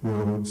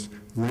roads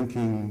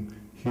linking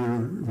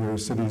here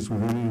various cities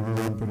within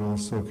Iran, but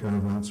also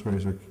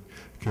caravanserais are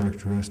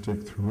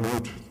characteristic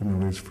throughout the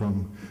Middle East,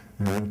 from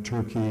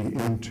Turkey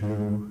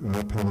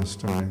into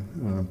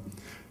Palestine.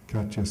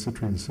 Katya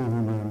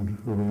Citrin-Silverman,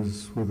 who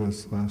was with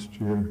us last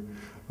year,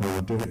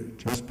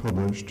 just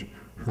published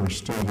her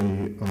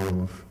study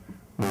of,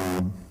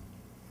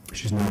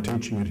 she's now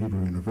teaching at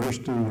Hebrew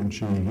University, and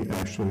she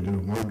actually did a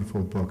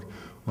wonderful book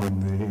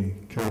on the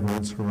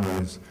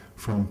caravanserais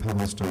from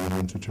Palestine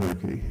into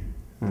Turkey.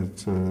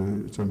 It's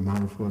a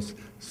marvelous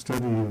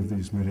study of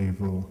these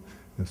medieval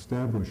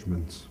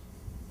establishments.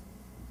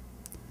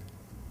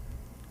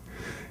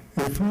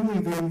 And finally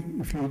then,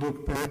 if you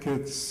look back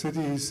at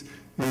cities,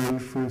 and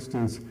for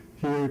instance,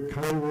 here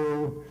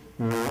Cairo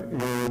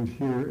and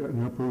here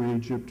in Upper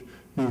Egypt,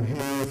 you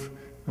have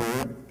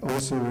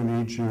also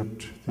in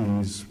Egypt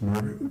these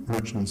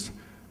merchants'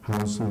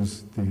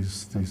 houses,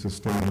 these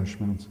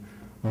establishments.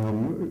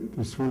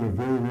 This one, a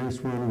very nice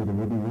one with a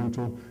wooden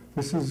lintel.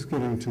 This is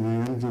getting to the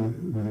end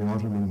of the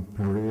Ottoman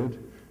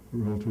period, a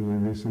relatively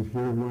recent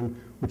here one,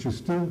 which is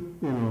still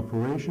in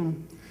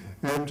operation.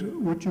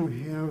 And what you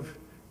have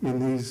in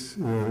these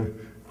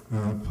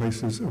places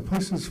places are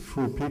places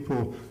for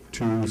people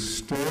to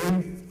stay.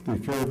 The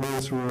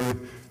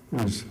caravanserai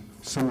is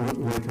somewhat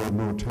like a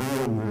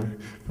motel,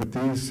 but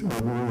these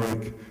are more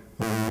like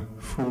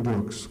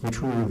funduks.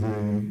 Literally,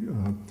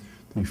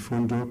 the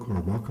funduk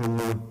or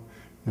wakala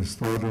is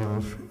thought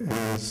of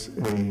as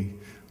a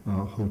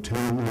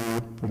hotel now,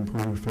 but in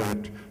point of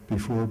fact,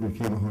 before it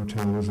became a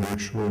hotel, it was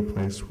actually a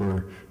place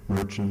where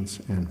merchants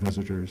and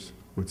visitors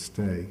would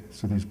stay.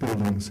 So these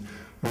buildings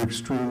are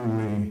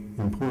extremely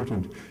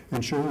important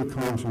and show the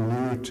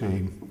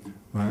continuity.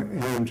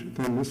 And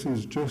then this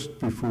is just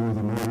before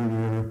the modern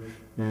era,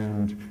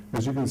 and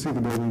as you can see, the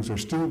buildings are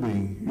still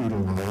being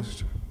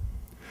utilized.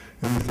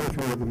 And I think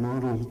of the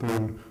model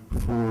then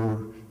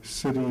for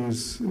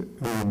cities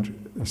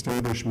and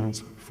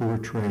establishments for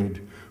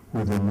trade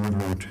within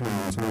modern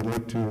towns. I'd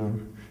like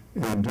to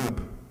end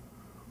up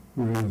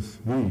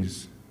with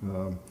these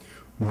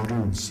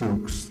modern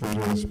souks. That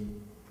is,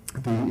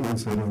 the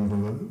inside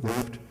on the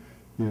left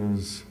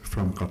is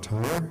from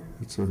Qatar.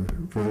 It's a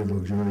very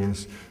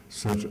luxurious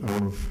set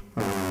of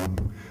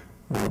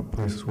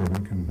places where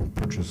one can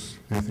purchase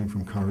anything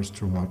from cars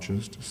to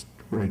watches to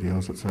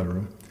radios,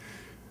 etc.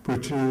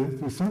 But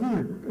this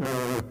other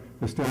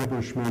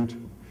establishment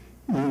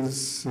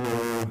is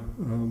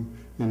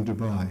in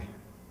Dubai.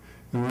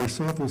 And when I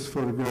saw this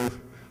photograph,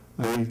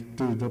 I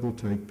did a double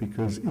take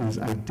because it is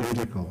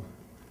identical.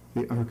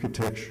 The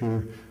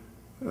architecture,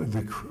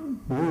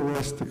 more or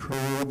less the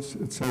crowds,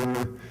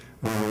 etc.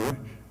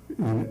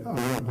 In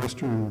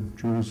western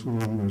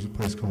Jerusalem, there's a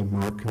place called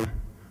Marka,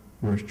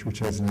 which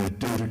has an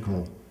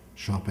identical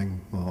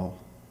shopping mall.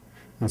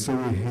 And so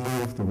we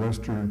have the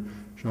western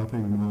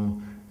shopping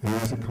mall, and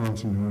there's a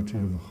continuity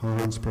of the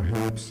Hans,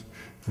 perhaps,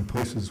 and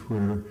places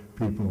where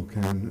people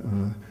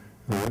can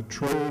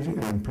trade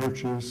and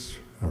purchase,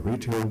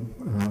 retail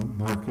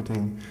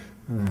marketing,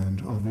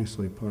 and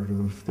obviously part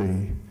of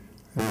the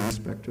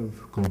aspect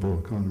of global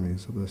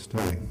economies of this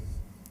day.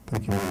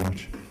 Thank you very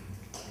much.